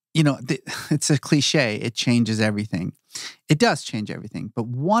kid, it's a cliche, it changes everything. It does change everything. But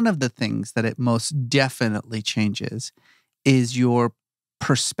one of the things that it most definitely changes is your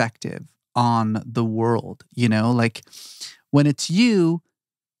perspective on the world. Like when it's you,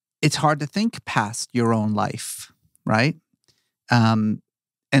 it's hard to think past your own life, right? And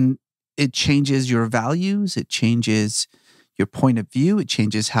it changes your values. It changes your point of view. It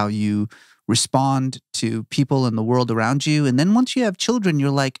changes how you respond to people in the world around you. And then once you have children, you're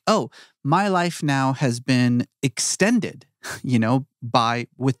like, oh, my life now has been extended,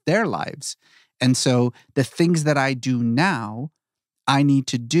 with their lives. And so the things that I do now, I need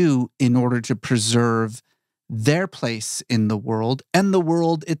to do in order to preserve their place in the world and the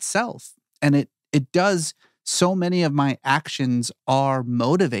world itself. And it does, so many of my actions are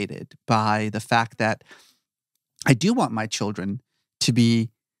motivated by the fact that I do want my children to be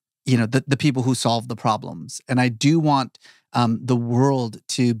the people who solve the problems. And I do want the world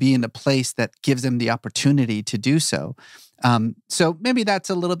to be in a place that gives them the opportunity to do so. So maybe that's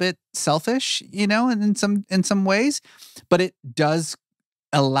a little bit selfish, and in some ways, but it does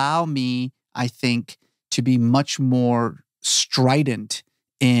allow me, I think, to be much more strident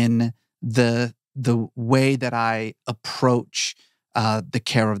in the way that I approach the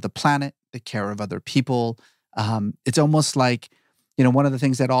care of the planet, the care of other people. It's almost like, one of the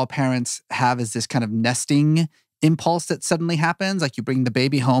things that all parents have is this kind of nesting impulse that suddenly happens. Like you bring the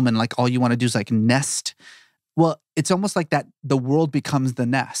baby home and like all you want to do is like nest. Well, it's almost like that the world becomes the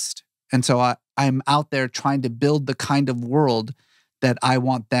nest. And so I'm out there trying to build the kind of world that I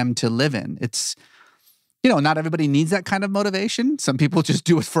want them to live in. It's, not everybody needs that kind of motivation. Some people just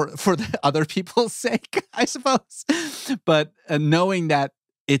do it for the other people's sake, I suppose. But knowing that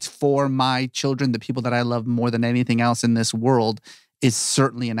it's for my children, the people that I love more than anything else in this world, is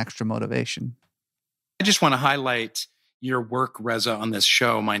certainly an extra motivation. I just want to highlight your work, Reza, on this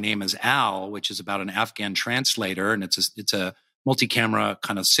show. My Name is Al, which is about an Afghan translator, and it's a multi-camera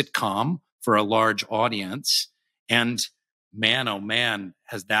kind of sitcom for a large audience. And man, oh man,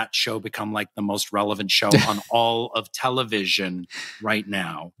 has that show become like the most relevant show on all of television right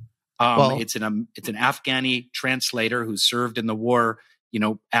now. It's an Afghani translator who served in the war,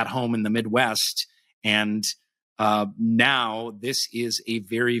 at home in the Midwest. And now this is a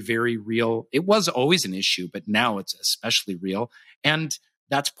very, very real, it was always an issue, but now it's especially real. And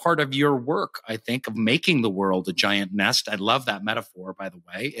that's part of your work, I think, of making the world a giant nest. I love that metaphor, by the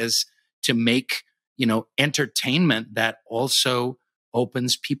way, is to make, entertainment that also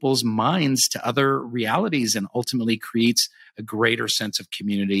opens people's minds to other realities and ultimately creates a greater sense of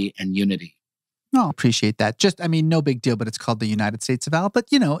community and unity. Oh, appreciate that. No big deal, but it's called The United States of Al, but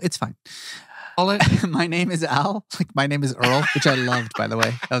it's fine. My Name is Al, like My Name is Earl, which I loved, by the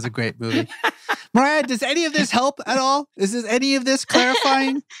way. That was a great movie. Mariah, does any of this help at all? Is any of this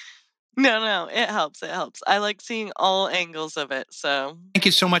clarifying? No, it helps. It helps. I like seeing all angles of it. So thank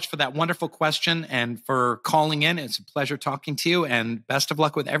you so much for that wonderful question and for calling in. It's a pleasure talking to you, and best of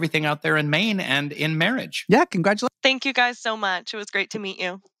luck with everything out there in Maine and in marriage. Yeah, congratulations. Thank you guys so much. It was great to meet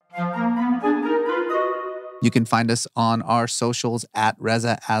you. You can find us on our socials at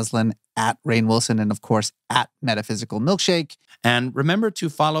Reza Aslan, at Rainn Wilson, and of course, at Metaphysical Milkshake. And remember to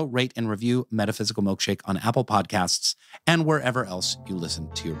follow, rate, and review Metaphysical Milkshake on Apple Podcasts and wherever else you listen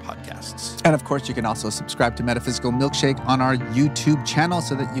to your podcasts. And of course, you can also subscribe to Metaphysical Milkshake on our YouTube channel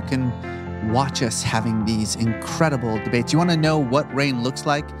so that you can watch us having these incredible debates. You want to know what Rainn looks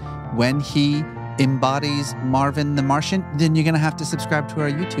like when he embodies Marvin the Martian? Then you're going to have to subscribe to our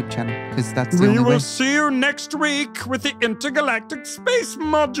YouTube channel, because that's the only way. We will see you next week with the Intergalactic Space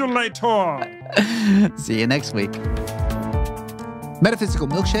Modulator. See you next week. Metaphysical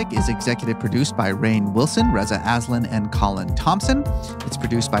Milkshake is executive produced by Rainn Wilson, Reza Aslan, and Colin Thompson. It's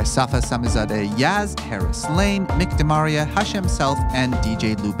produced by Safa Samizadeh Yaz, Harris Lane, Mick DeMaria, Hashem Self, and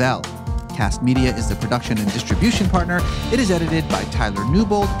DJ Lubell. Cast Media is the production and distribution partner. It is edited by Tyler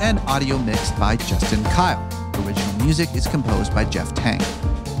Newbold and audio mixed by Justin Kyle. Original music is composed by Jeff Tang.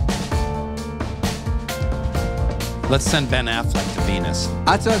 Let's send Ben Affleck to Venus.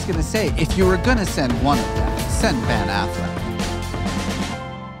 That's what I was going to say. If you were going to send one of them, send Ben Affleck.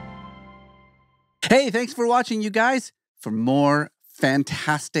 Hey, thanks for watching, you guys. For more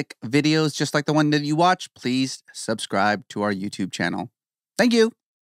fantastic videos just like the one that you watch, please subscribe to our YouTube channel. Thank you.